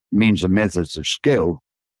different means and methods of skill,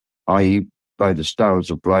 i.e. by the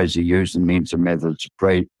styles of flies he used and means and methods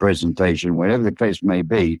of presentation, whatever the case may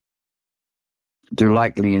be, to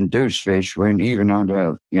likely induce fish when even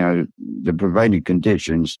under, the prevailing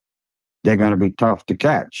conditions, they're going to be tough to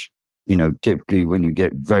catch. Typically when you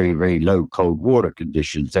get very, very low cold water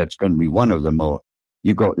conditions, that's going to be one of them. Or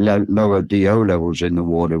you've got lower DO levels in the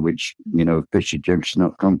water, which, fish are just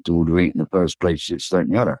not comfortable to eat in the first place. It's that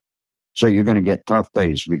and the other. So you're going to get tough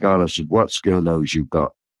days regardless of what skill levels you've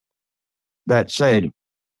got. That said,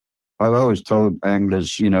 I've always told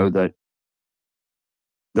anglers, that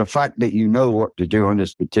the fact that you know what to do on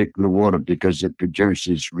this particular water because it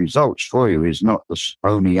produces results for you is not the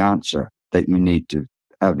only answer that you need to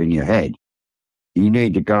have in your head. You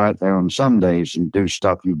need to go out there on some days and do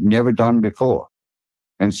stuff you've never done before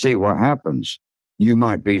and see what happens. You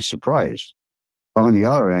might be surprised. On the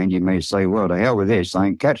other hand, you may say, well, the hell with this. I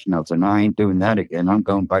ain't catching nothing. I ain't doing that again. I'm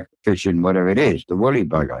going back to fishing, whatever it is, the woolly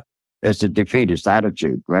bugger. That's a defeatist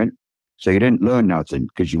attitude, right? So you didn't learn nothing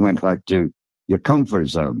because you went back to your comfort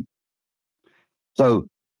zone. So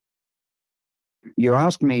you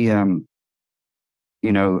ask me,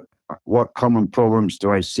 what common problems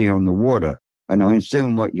do I see on the water? And I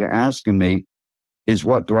assume what you're asking me is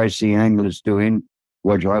what do I see anglers doing,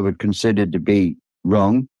 what I would consider to be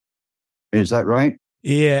wrong. Is that right?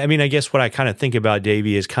 Yeah. I mean, I guess what I kind of think about,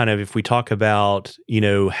 Davey, is kind of if we talk about,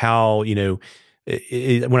 how, when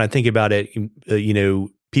I think about it,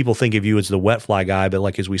 people think of you as the wet fly guy, but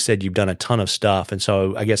like, as we said, you've done a ton of stuff. And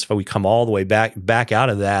so I guess if we come all the way back out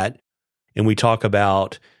of that and we talk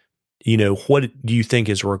about, what do you think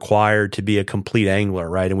is required to be a complete angler,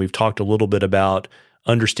 right? And we've talked a little bit about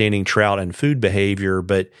understanding trout and food behavior,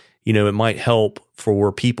 but, it might help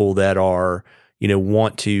for people that are,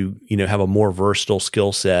 want to, have a more versatile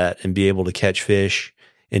skill set and be able to catch fish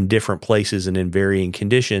in different places and in varying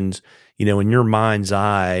conditions. In your mind's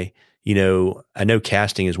eye, I know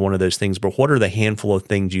casting is one of those things, but what are the handful of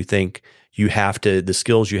things you think the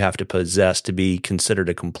skills you have to possess to be considered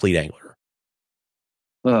a complete angler?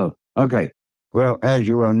 Oh, okay. Well, as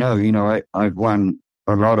you well know, I've won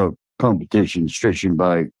a lot of competitions fishing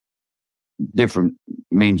by different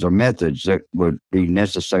means or methods that would be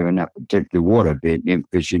necessary in that particular water, be it nymph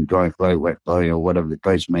fishing, dry fly, wet fly, or whatever the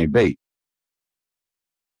case may be.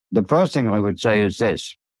 The first thing I would say is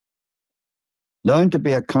this: learn to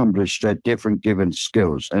be accomplished at different given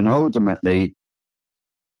skills. And ultimately,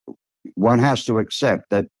 one has to accept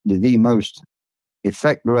that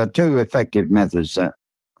there are two effective methods that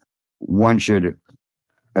one should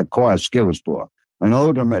acquire skills for. And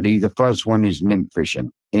ultimately, the first one is nymph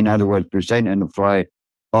fishing. In other words, presenting the fly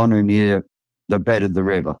on or near the bed of the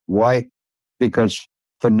river. Why? Because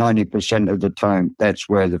for 90% of the time, that's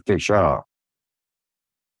where the fish are.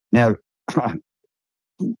 Now,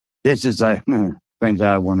 this is depends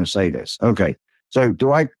how I want to say this. Okay, so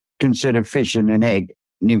do I consider fishing an egg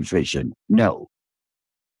nymph fishing? No.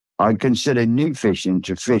 I consider nymph fishing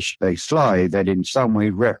to fish a fly that in some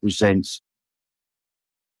way represents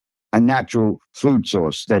a natural food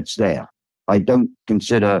source that's there. I don't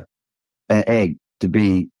consider an egg to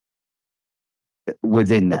be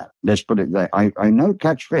within that. Let's put it there. I know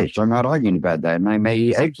catch fish. I'm not arguing about that. And I may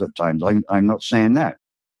eat eggs at times. I'm not saying that.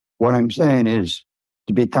 What I'm saying is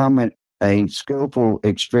to become a skillful,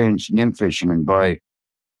 experienced nymph fisherman by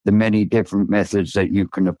the many different methods that you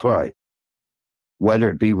can apply, whether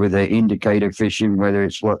it be with the indicator fishing, whether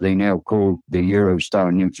it's what they now call the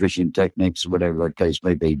Euro-style nymph fishing techniques, whatever the case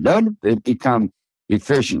may be. Learn to become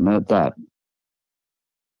efficient at that.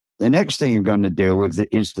 The next thing you're going to deal with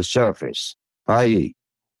is the surface, i.e.,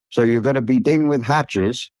 so you're going to be dealing with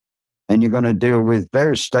hatches, and you're going to deal with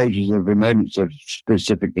various stages of emergence of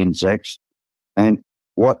specific insects and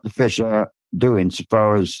what the fish are doing so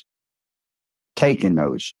far as taking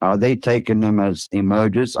those. Are they taking them as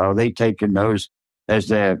emergers? Are they taking those as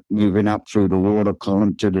they're moving up through the water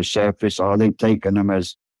column to the surface? Are they taking them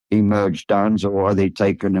as emerged duns, or are they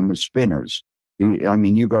taking them as spinners?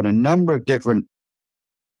 You've got a number of different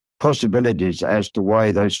possibilities as to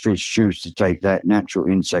why those fish choose to take that natural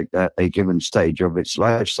insect at a given stage of its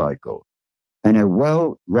life cycle. And a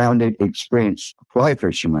well-rounded, experienced fly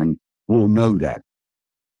fisherman will know that.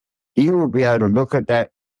 He will be able to look at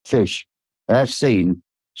that fish as seen,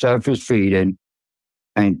 surface feeding,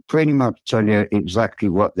 and pretty much tell you exactly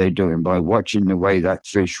what they're doing by watching the way that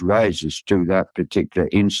fish rises to that particular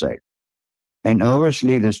insect. And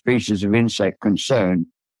obviously the species of insect concerned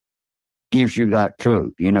gives you that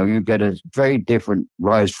clue. You get a very different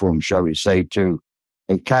rise form, shall we say, to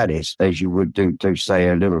a caddis as you would do to, say,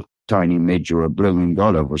 a little tiny midge or a blooming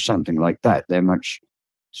olive or something like that. They're much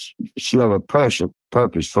slower,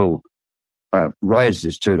 purposeful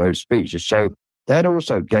rises to those species. So that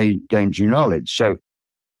also gains you knowledge. So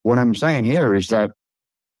what I'm saying here is that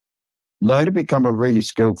learn to become a really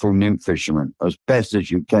skillful nymph fisherman as best as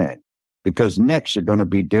you can, because next you're going to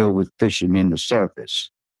be dealing with fishing in the surface.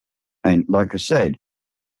 And like I said,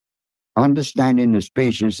 understanding the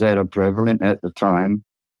species that are prevalent at the time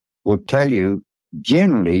will tell you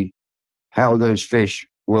generally how those fish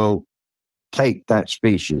will take that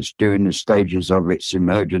species during the stages of its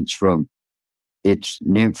emergence from its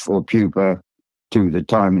nymph or pupa to the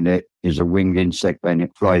time that it is a winged insect and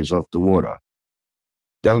it flies off the water.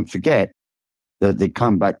 Don't forget that they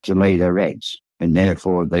come back to lay their eggs, and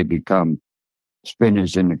therefore they become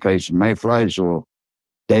spinners in the case of mayflies, or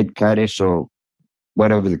dead caddis, or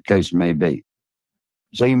whatever the case may be.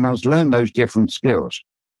 So you must learn those different skills,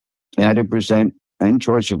 how to present and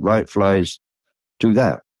choice of right flies to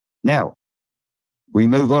that. Now, we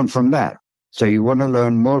move on from that. So you want to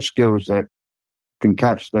learn more skills that can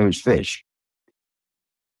catch those fish.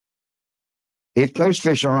 If those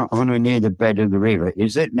fish are on or near the bed of the river,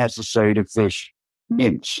 is it necessary to fish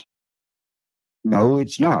nymphs? No,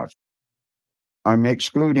 it's not. I'm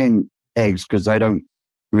excluding eggs because I don't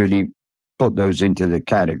really put those into the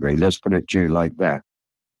category. Let's put it to you like that.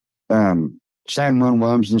 Salmon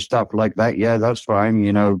worms and stuff like that, yeah, that's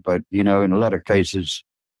fine, but, in a lot of cases,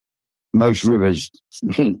 most rivers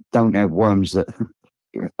don't have worms that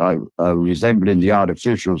are resembling the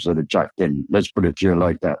artificials that are chucked in. Let's put it to you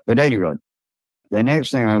like that. But anyway, the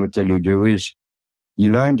next thing I would tell you to do is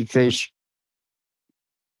you learn to fish.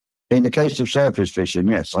 In the case of surface fishing,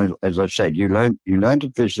 yes, as I said, you learn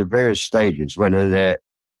to fish the various stages, whether they're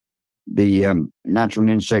the natural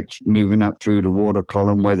insects moving up through the water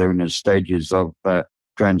column, whether in the stages of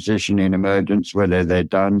transition in emergence, whether they're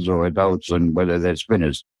duns or adults, and whether they're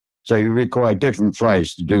spinners. So you require different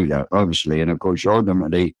flies to do that, obviously. And of course,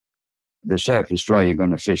 ultimately, the surface fly you're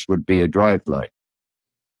going to fish would be a dry fly.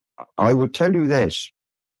 I will tell you this.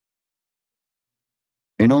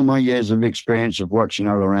 In all my years of experience of watching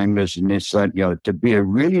other anglers and this, that, to be a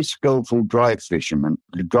really skillful dry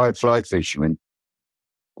fly fisherman,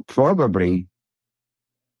 probably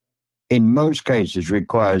in most cases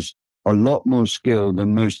requires a lot more skill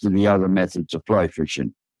than most of the other methods of fly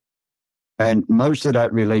fishing. And most of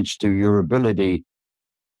that relates to your ability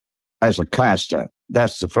as a caster.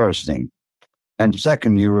 That's the first thing. And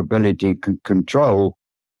second, your ability to control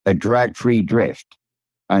a drag-free drift.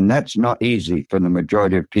 And that's not easy for the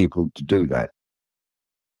majority of people to do that.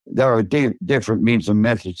 There are different means and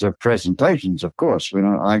methods of presentations, of course. We're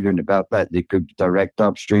not arguing about that. They could be direct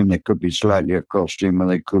upstream, they could be slightly across stream, or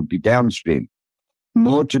they could be downstream.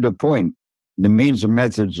 More to the point, the means and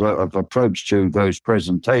methods of approach to those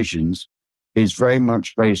presentations is very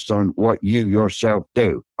much based on what you yourself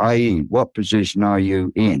do, i.e., what position are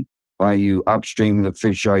you in? Are you upstream of the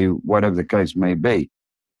fish? Are you, whatever the case may be?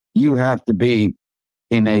 You have to be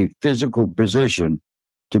in a physical position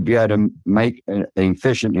to be able to make an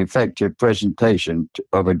efficient, effective presentation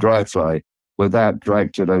of a dry fly without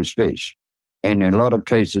drag to those fish. And in a lot of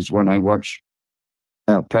cases, when I watch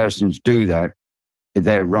persons do that,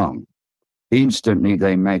 they're wrong. Instantly,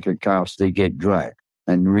 they make a cast, they get dragged.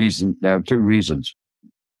 And there are two reasons.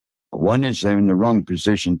 One is they're in the wrong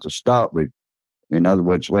position to start with. In other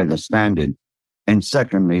words, where they're standing. And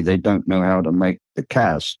secondly, they don't know how to make the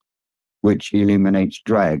cast, which eliminates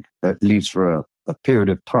drag, at least for a period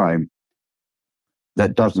of time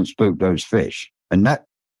that doesn't spook those fish. And that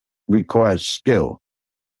requires skill.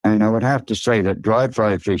 And I would have to say that dry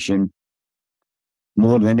fly fishing,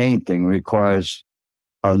 more than anything, requires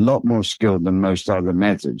a lot more skill than most other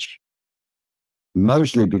methods.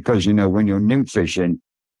 Mostly because, when you're nymph fishing,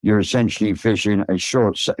 you're essentially fishing a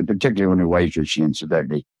short, particularly when you're wade fishing,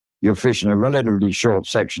 incidentally, you're fishing a relatively short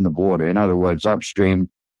section of water. In other words, upstream,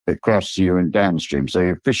 across to you and downstream. So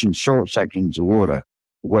you're fishing short sections of water.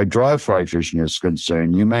 Where dry fly fishing is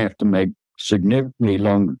concerned, you may have to make significantly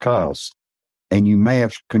longer casts, and you may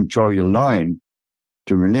have to control your line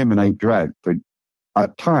to eliminate drag for,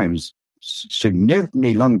 at times,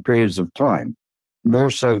 significantly long periods of time,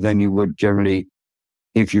 more so than you would generally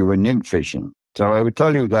if you were nymph fishing. So I would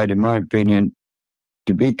tell you that, in my opinion,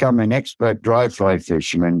 to become an expert dry fly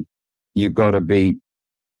fisherman, you've got to be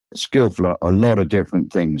skillful at a lot of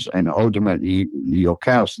different things. And ultimately, your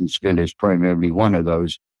casting skill is primarily one of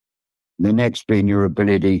those. The next being your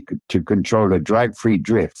ability to control a drag-free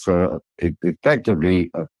drift for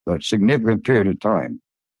effectively a significant period of time.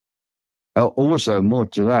 Also, more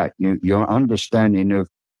to that, your understanding of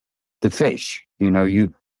the fish.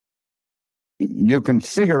 You can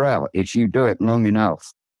figure out, if you do it long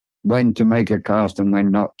enough, when to make a cast and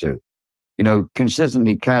when not to.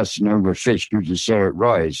 Consistently casting over fish you just saw it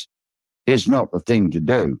rise is not the thing to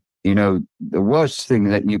do. The worst thing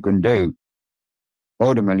that you can do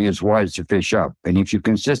ultimately is wise the fish up. And if you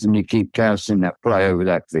consistently keep casting that fly over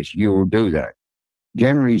that fish, you will do that.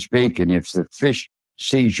 Generally speaking, if the fish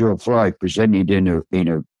sees your fly presented in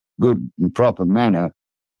a good and proper manner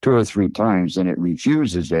 2 or 3 times and it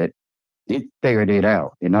refuses it figured it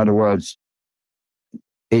out. In other words,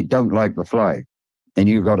 it don't like the fly. And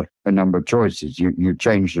you've got a number of choices. You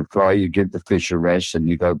change the fly, you give the fish a rest, and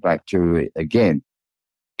you go back to it again.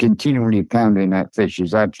 Continually pounding that fish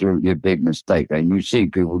is absolutely a big mistake. And you see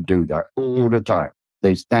people do that all the time.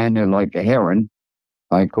 They stand there like a heron.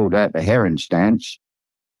 I call that the heron stance.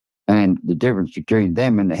 And the difference between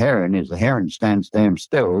them and the heron is the heron stands damn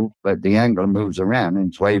still, but the angler moves around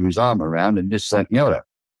and waves his arm around and this, that, and the other,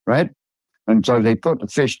 right? And so they put the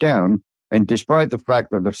fish down, and despite the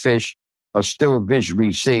fact that the fish are still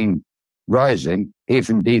visually seen rising, if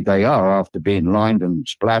indeed they are after being lined and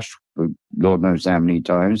splashed for Lord knows how many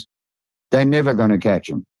times, they're never going to catch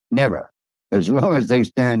them. Never. As long as they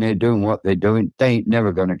stand there doing what they're doing, they ain't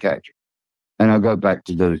never going to catch them. And I'll go back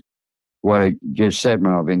to what I just said,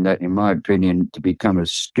 Marvin, that in my opinion, to become a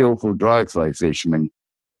skillful dry fly fisherman,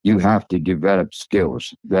 you have to develop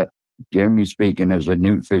skills that, generally speaking, as a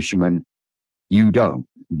new fisherman, you don't.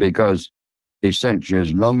 Because essentially,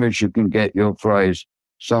 as long as you can get your flies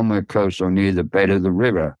somewhere close or near the bed of the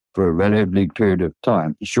river for a relatively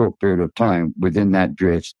short period of time within that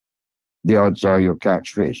drift, the odds are you'll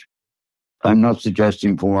catch fish. I'm not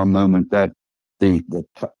suggesting for one moment that the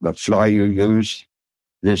fly you use,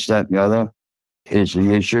 this, that, and the other, is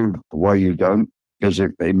the issue. Why you don't, because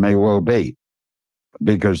it may well be.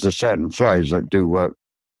 Because there's certain flies that do work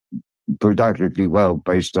productively well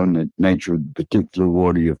based on the nature of the particular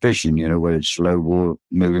water you're fishing, whether it's slow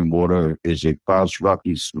moving water, is it fast,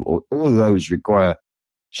 rocky, all of those require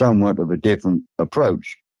somewhat of a different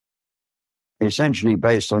approach. Essentially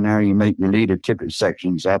based on how you make your leader tippet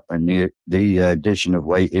sections up and the addition of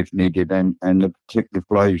weight if needed and the particular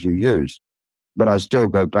flies you use. But I still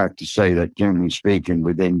go back to say that generally speaking,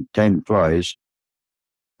 within 10 flies,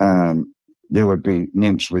 there would be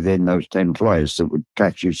nymphs within those 10 flies that would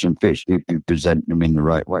catch you some fish if you present them in the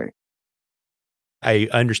right way. I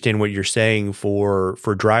understand what you're saying for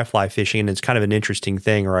dry fly fishing, and it's kind of an interesting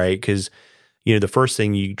thing, right? Because the first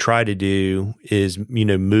thing you try to do is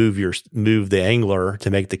move the angler to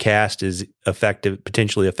make the cast as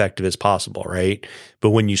potentially effective as possible, right?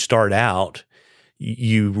 But when you start out,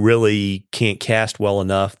 you really can't cast well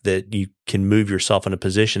enough that you can move yourself in a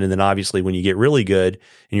position. And then obviously when you get really good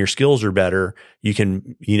and your skills are better, you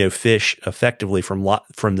can, fish effectively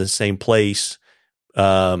from the same place,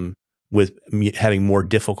 with having more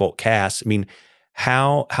difficult casts. I mean,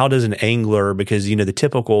 how does an angler, because, the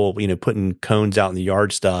typical, putting cones out in the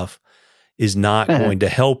yard stuff is not going to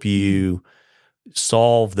help you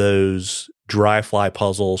solve those dry fly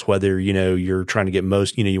puzzles, whether, you're trying to get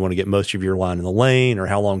you want to get most of your line in the lane, or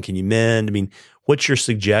how long can you mend? I mean, what's your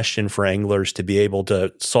suggestion for anglers to be able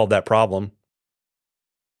to solve that problem?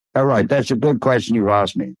 All right. That's a good question you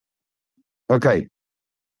asked me. Okay.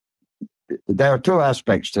 There are two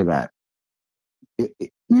aspects to that.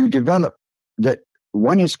 You develop that.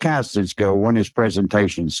 One is casting skill, one is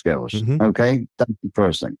presentation skills. Mm-hmm. Okay. That's the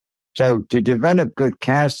first thing. So to develop good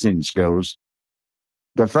casting skills,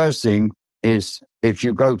 the first thing is if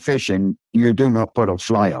you go fishing, you do not put a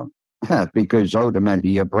fly on because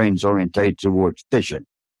ultimately your brain's orientated towards fishing.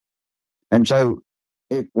 And so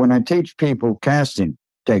when I teach people casting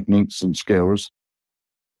techniques and skills,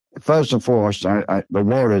 first and foremost, the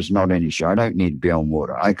water is not an issue. I don't need to be on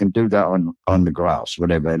water. I can do that on the grass,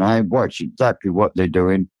 whatever. And I watch exactly what they're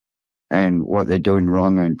doing and what they're doing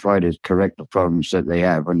wrong and try to correct the problems that they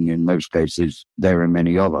have. And in most cases, there are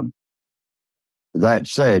many of them. That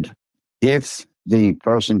said, if the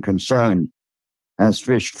person concerned has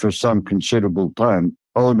fished for some considerable time,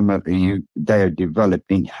 ultimately they have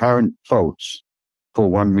developed inherent faults for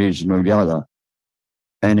one reason or the other.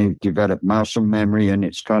 And they've developed muscle memory and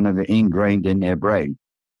it's kind of ingrained in their brain.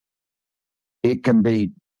 It can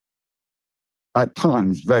be, at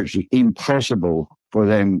times, virtually impossible for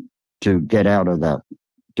them to get out of that,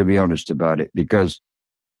 to be honest about it, because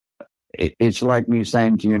it's like me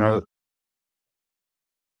saying to you,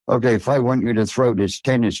 okay, if I want you to throw this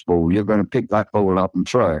tennis ball, you're going to pick that ball up and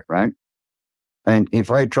throw it, right? And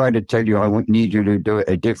if I try to tell you I need you to do it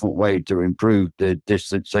a different way to improve the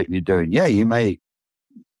distance that you're doing, yeah, you may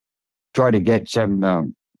try to get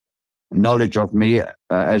some knowledge of me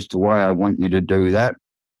as to why I want you to do that.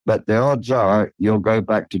 But the odds are you'll go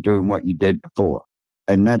back to doing what you did before.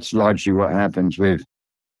 And that's largely what happens with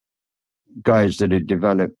guys that have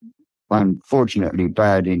developed, unfortunately,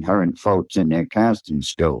 bad inherent faults in their casting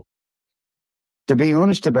skill. To be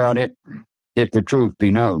honest about it, if the truth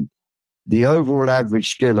be known, the overall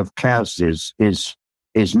average skill of casters is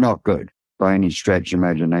not good by any stretch of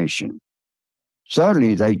imagination.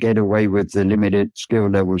 Certainly, they get away with the limited skill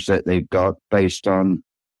levels that they've got based on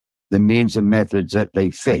the means and methods that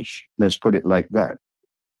they fish. Let's put it like that.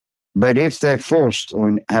 But if they're forced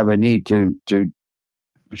or have a need to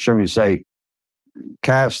shall we say,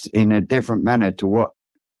 cast in a different manner to what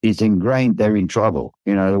is ingrained, they're in trouble.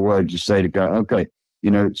 In other words, you say to go, okay,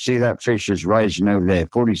 see that fish is rising over there,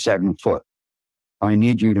 47 foot. I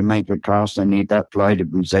need you to make a cast. I need that fly to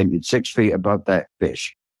present it 6 feet above that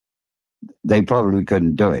fish. they probably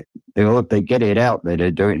couldn't do it. Or if they get it out there,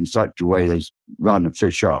 they do it in such a way they run the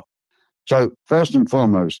fish off. So first and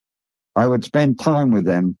foremost, I would spend time with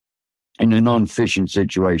them in a non-fishing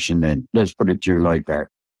situation then. Let's put it to you like that.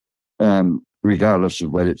 Regardless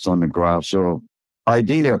of whether it's on the grass or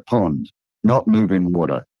ideally a pond, not moving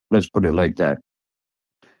water. Let's put it like that.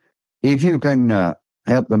 If you can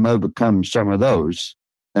help them overcome some of those,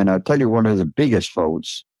 and I'll tell you one of the biggest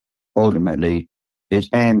faults, ultimately, is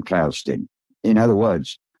hand casting. In other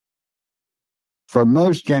words, for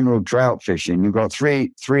most general trout fishing, you've got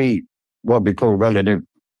three what we call relative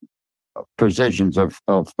positions of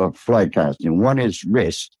fly casting. One is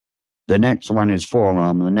wrist, the next one is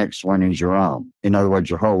forearm, the next one is your arm. In other words,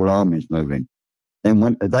 your whole arm is moving.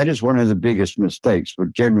 And that is one of the biggest mistakes for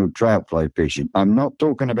general trout fly fishing. I'm not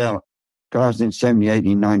talking about casting 70,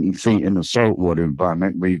 80, 90 feet in a saltwater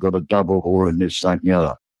environment where you've got a double haul and this, that, and the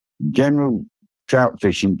other. General trout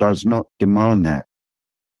fishing does not demand that.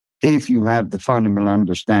 If you have the fundamental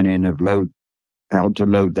understanding of how to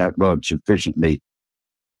load that rod sufficiently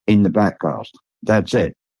in the back cast, that's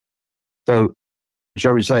it. So,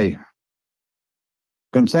 shall we say,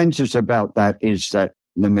 consensus about that is that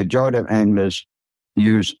the majority of anglers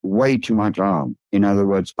use way too much arm, in other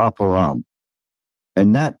words, upper arm.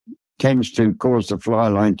 And that tends to cause the fly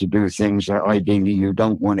line to do things that ideally you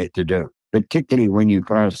don't want it to do, particularly when you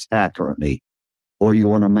cast accurately, or you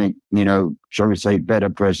want to make, shall we say, better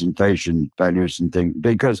presentation values and things.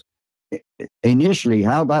 Because initially,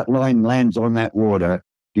 how that line lands on that water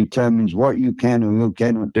determines what you can and you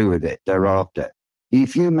cannot do with it thereafter.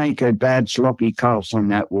 If you make a bad, sloppy cast on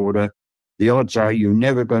that water, the odds are you're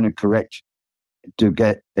never going to correct to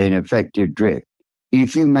get an effective drift.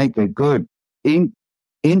 If you make a good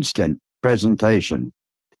instant presentation,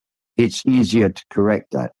 it's easier to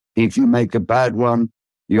correct that. If you make a bad one,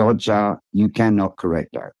 the odds are you cannot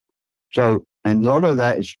correct that. So, and a lot of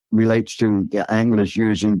that relates to the anglers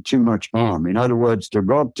using too much arm. In other words, the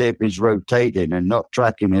rod tip is rotating and not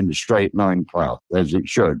tracking in the straight line path as it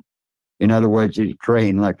should. In other words, it's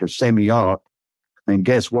creating like a semi-arc. And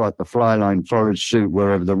guess what? The fly line follows suit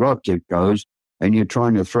wherever the rod tip goes, and you're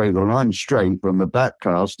trying to throw the line straight from a back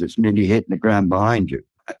cast that's nearly hitting the ground behind you.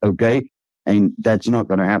 Okay? And that's not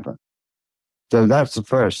going to happen. So that's the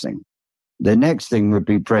first thing. The next thing would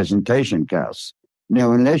be presentation casts.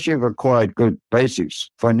 Now, unless you've acquired good basics,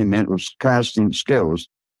 fundamental casting skills,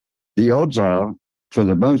 the odds are, for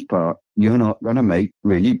the most part, you're not going to make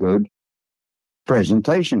really good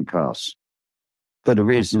presentation casts for the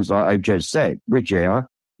reasons I just said, which are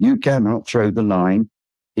you cannot throw the line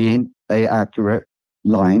in an accurate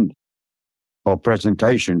line or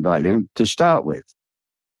presentation value to start with.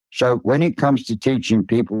 So when it comes to teaching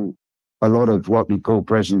people a lot of what we call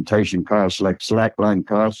presentation casts, like slackline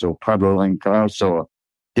casts or puddle line casts or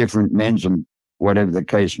different men's and whatever the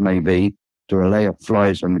case may be, to allow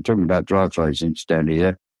flies, and we're talking about dry flies instead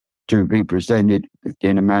here, to be presented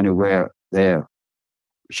in a manner where they're,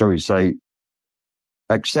 shall we say,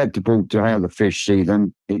 acceptable to how the fish see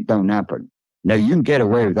them, it don't happen. Now, you can get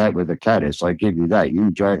away with that with a caddis, I give you that. You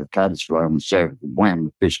can drag a caddis fly on the surface, wham,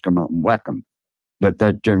 the fish come up and whack them. But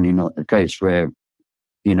that's generally not the case where,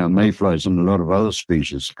 mayflies and a lot of other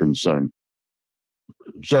species are concerned.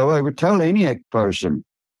 So I would tell any person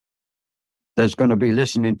that's going to be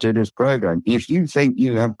listening to this program, if you think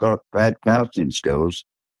you have got bad casting skills,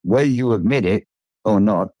 whether you admit it or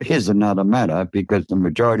not is another matter, because the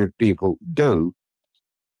majority of people do.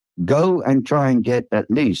 Go and try and get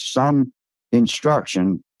at least some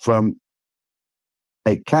instruction from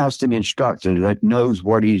a casting instructor that knows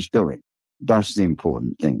what he's doing. That's the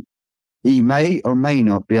important thing. He may or may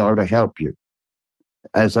not be able to help you.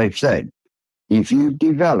 As I've said, if you've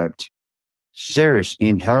developed serious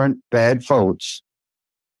inherent bad faults,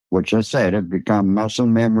 which I said have become muscle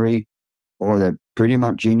memory or they're pretty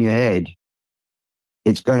much in your head,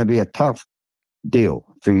 it's going to be a tough deal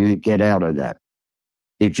for you to get out of that.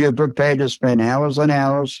 If you're prepared to spend hours and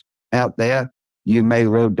hours out there, you may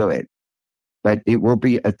well do it. But it will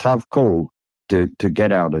be a tough call to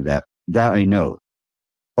get out of that. That I know.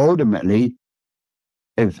 Ultimately,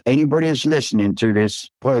 if anybody is listening to this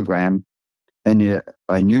program and you're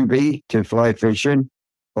a newbie to fly fishing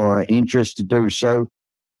or interested to do so,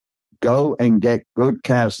 go and get good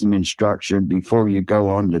casting instruction before you go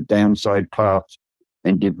on the downside path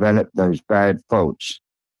and develop those bad faults.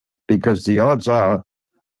 Because the odds are,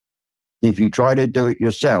 if you try to do it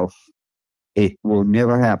yourself, it will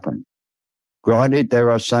never happen. Granted, there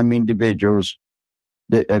are some individuals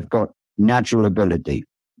that have got natural ability.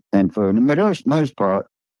 And for the most part,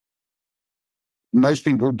 most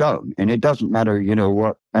people don't. And it doesn't matter,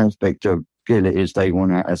 what aspect of skill it is they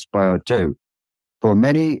want to aspire to. For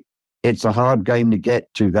many, it's a hard game to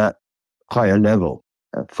get to that higher level.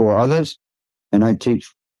 For others, and I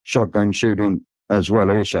teach shotgun shooting as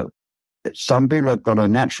well also, some people have got a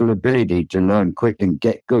natural ability to learn quick and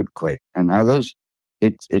get good quick, and others,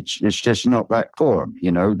 it's just not that for them.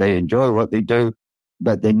 You know, they enjoy what they do,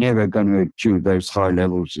 but they're never going to achieve those high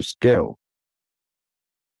levels of skill.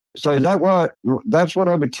 So that's what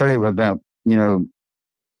I would tell you about, you know,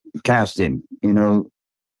 casting. You know,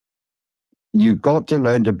 you've got to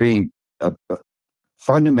learn to be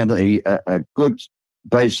fundamentally a good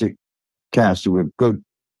basic caster with good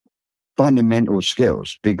fundamental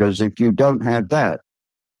skills, because if you don't have that,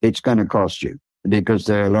 it's going to cost you, because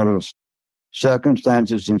there are a lot of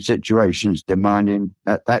circumstances and situations demanding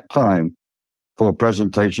at that time for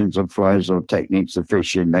presentations of flies or techniques of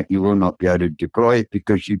fishing that you will not be able to deploy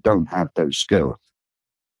because you don't have those skills.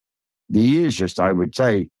 The easiest, I would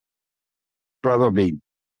say, probably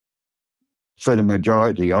for the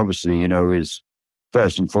majority, obviously, you know, is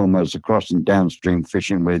first and foremost across and downstream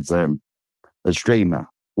fishing with a streamer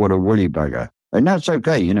or a woolly bugger. And that's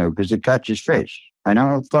okay, you know, because it catches fish. And I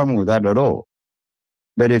don't have fun with that at all.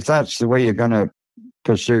 But if that's the way you're going to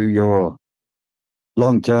pursue your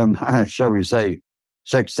long-term, shall we say,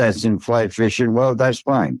 success in fly fishing, well, that's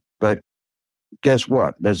fine. But guess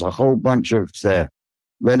what? There's a whole bunch of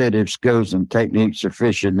relative skills and techniques of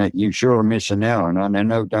fishing that you sure are missing out on. And I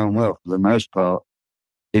know damn well, for the most part,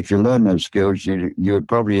 if you learn those skills, you would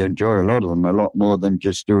probably enjoy a lot of them a lot more than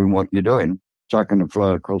just doing what you're doing, chucking a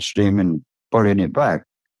fly across stream and pulling it back.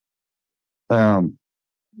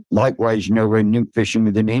 Likewise, you know, when new fishing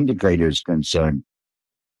with an indicator is concerned,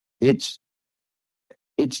 it's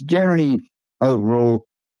generally overall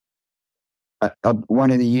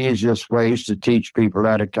one of the easiest ways to teach people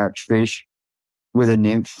how to catch fish with a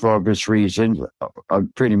nymph for obvious reasons.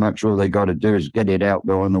 Pretty much all they got to do is get it out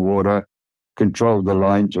there on the water, control the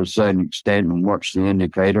line to a certain extent, and watch the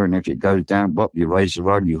indicator. And if it goes down, you raise the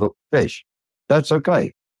rod, you hook fish. That's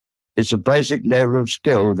okay. It's a basic level of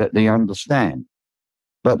skill that they understand.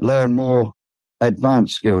 But learn more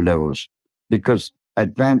advanced skill levels, because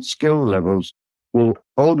advanced skill levels will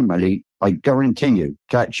ultimately, I guarantee you,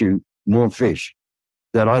 catch you more fish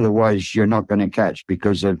that otherwise you're not going to catch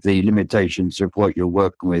because of the limitations of what you're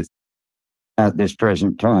working with at this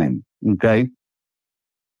present time. Okay?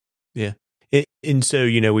 Yeah. And so,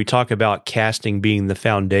 you know, we talk about casting being the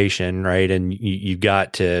foundation, right? And you've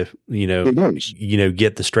got to,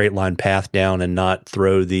 get the straight line path down and not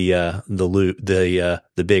throw the loop, the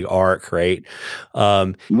big arc, right?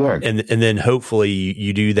 And then hopefully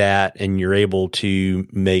you do that and you're able to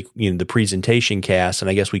make, the presentation cast. And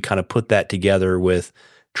I guess we kind of put that together with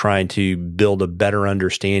trying to build a better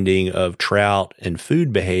understanding of trout and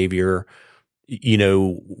food behavior.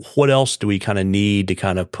 What else do we kind of need to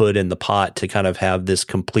kind of put in the pot to kind of have this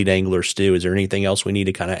complete angler stew? Is there anything else we need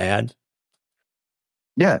to kind of add?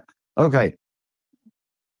 Yeah. Okay.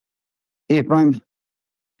 If I'm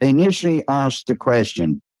initially asked the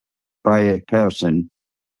question by a person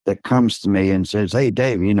that comes to me and says, "Hey,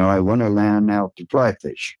 Dave, I want to learn how to fly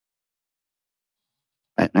fish."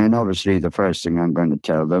 And obviously the first thing I'm going to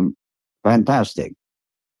tell them, fantastic.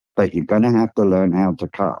 But you're going to have to learn how to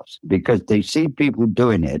cast, because they see people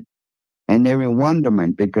doing it and they're in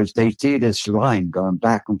wonderment because they see this line going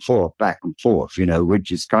back and forth,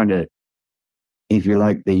 which is kind of, if you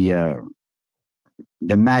like, the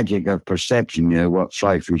magic of perception, what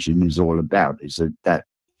fly fishing is all about, is that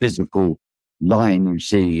physical line you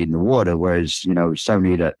see in the water, whereas,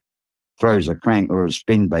 somebody that throws a crank or a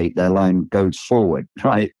spin bait, their line goes forward,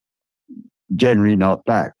 right? Generally not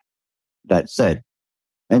back. That's it.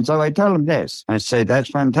 And so I tell them this. I say, that's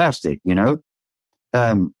fantastic,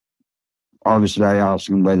 Obviously, I ask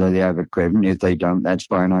them whether they have equipment. If they don't, that's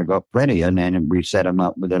fine. I got plenty. And then we set them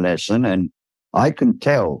up with a lesson. And I can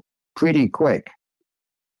tell pretty quick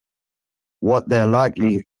what their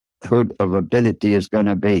likelihood of ability is going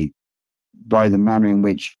to be by the manner in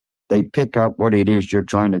which they pick up what it is you're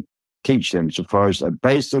trying to teach them, so far as a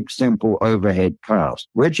basic, simple overhead cast,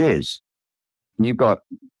 which is you've got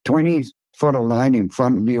 20 foot of line in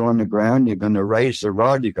front of you on the ground. You're going to raise the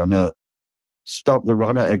rod. You're going to stop the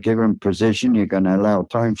rod at a given position. You're going to allow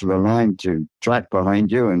time for the line to track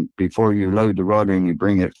behind you, and before you load the rod and you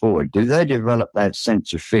bring it forward. Do they develop that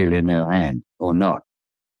sense of feel in their hand or not?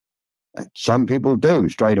 Some people do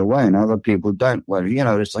straight away, and other people don't. Well,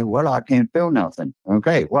 they say, "Well, I can't feel nothing."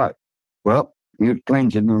 Okay, what? Well, you explain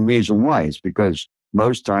to them the reason why. It's because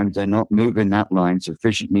most times they're not moving that line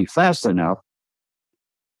sufficiently fast enough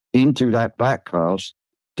into that back cast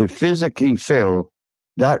to physically feel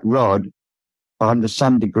that rod under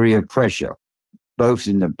some degree of pressure, both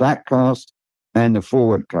in the back cast and the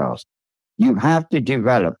forward cast. You have to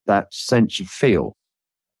develop that sense of feel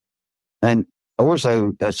and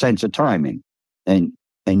also a sense of timing. And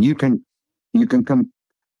you can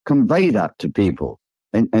convey that to people.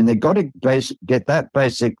 And they got to get that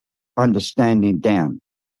basic understanding down,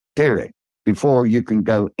 period, before you can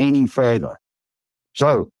go any further.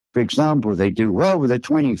 So, for example, they do well with a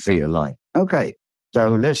 20 feet of line. Okay, so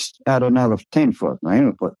let's add another 10 foot.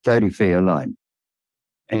 Now, put 30 feet of line.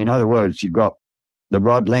 In other words, you've got the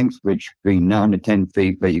rod length, which would be 9 to 10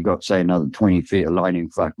 feet, but you've got, say, another 20 feet of line in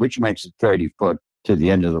front, which makes it 30 foot to the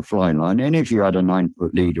end of the fly line. And if you had a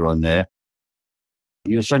 9-foot leader on there,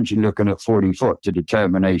 you're essentially looking at 40 foot to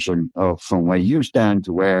determination of from where you stand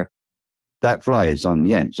to where that fly is on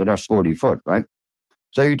the end. So that's 40 foot, right?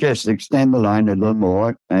 So you just extend the line a little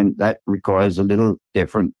more, and that requires a little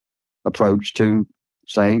different approach to,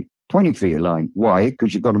 say, 20 feet of line. Why?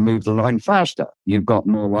 Because you've got to move the line faster. You've got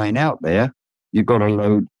more line out there. You've got to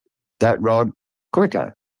load that rod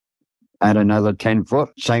quicker. Add another 10 foot,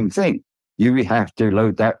 same thing. You have to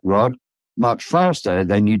load that rod much faster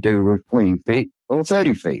than you do with 20 feet or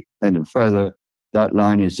 30 feet. And the further that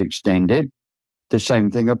line is extended, the same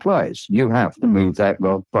thing applies. You have to move that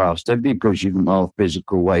rod faster because you can have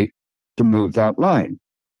physical weight to move that line.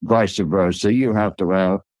 Vice versa, you have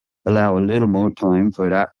to allow a little more time for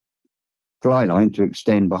that fly line to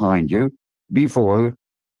extend behind you before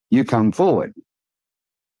you come forward.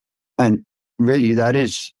 And really, that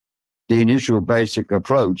is the initial basic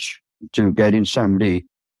approach to getting somebody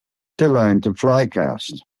to learn to fly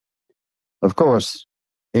cast. Of course,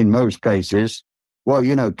 in most cases, well,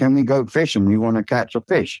 can we go fishing? We want to catch a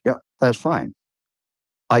fish. Yeah, that's fine.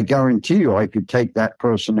 I guarantee you I could take that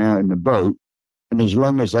person out in the boat, and as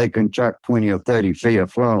long as they can chuck 20 or 30 feet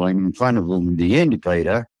of fly line in front of them with the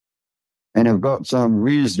indicator, and have got some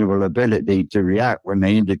reasonable ability to react when the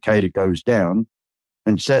indicator goes down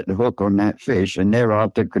and set the hook on that fish, and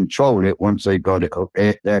thereafter control it once they got it hooked,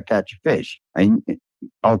 they'll catch a fish. And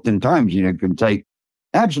oftentimes, can take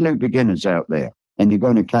absolute beginners out there, and you're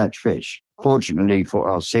going to catch fish. Fortunately for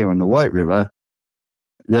us here on the White River,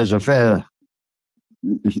 there's a fair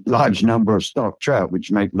large number of stock trout,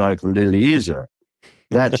 which make life a little easier.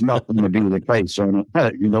 That's not going to be the case on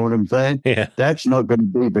you know what I'm saying? Yeah. That's not going to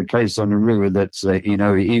be the case on a river that's,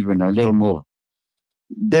 even a little more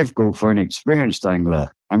difficult for an experienced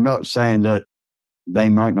angler. I'm not saying that they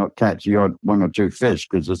might not catch the odd one or two fish,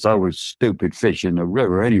 because there's always stupid fish in the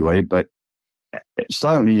river anyway, but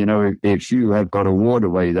certainly, if you have got a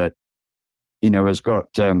waterway that, has got,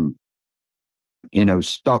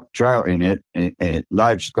 stock trout in it,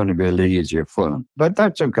 life's going to be a little easier for them. But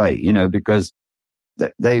that's okay, because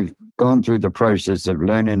they've gone through the process of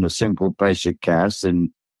learning a simple basic cast and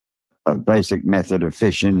a basic method of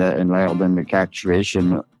fishing that allow them to catch fish,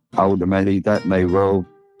 and ultimately that may well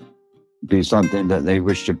be something that they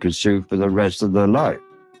wish to pursue for the rest of their life.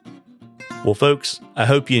 Well, folks, I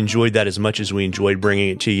hope you enjoyed that as much as we enjoyed bringing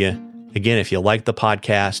it to you. Again, if you like the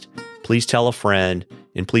podcast, please tell a friend,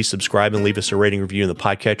 and please subscribe and leave us a rating review in the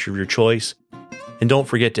podcatcher of your choice. And don't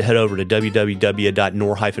forget to head over to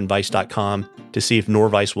www.nor-vice.com to see if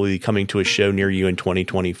Norvice will be coming to a show near you in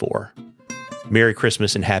 2024. Merry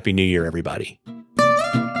Christmas and Happy New Year, everybody.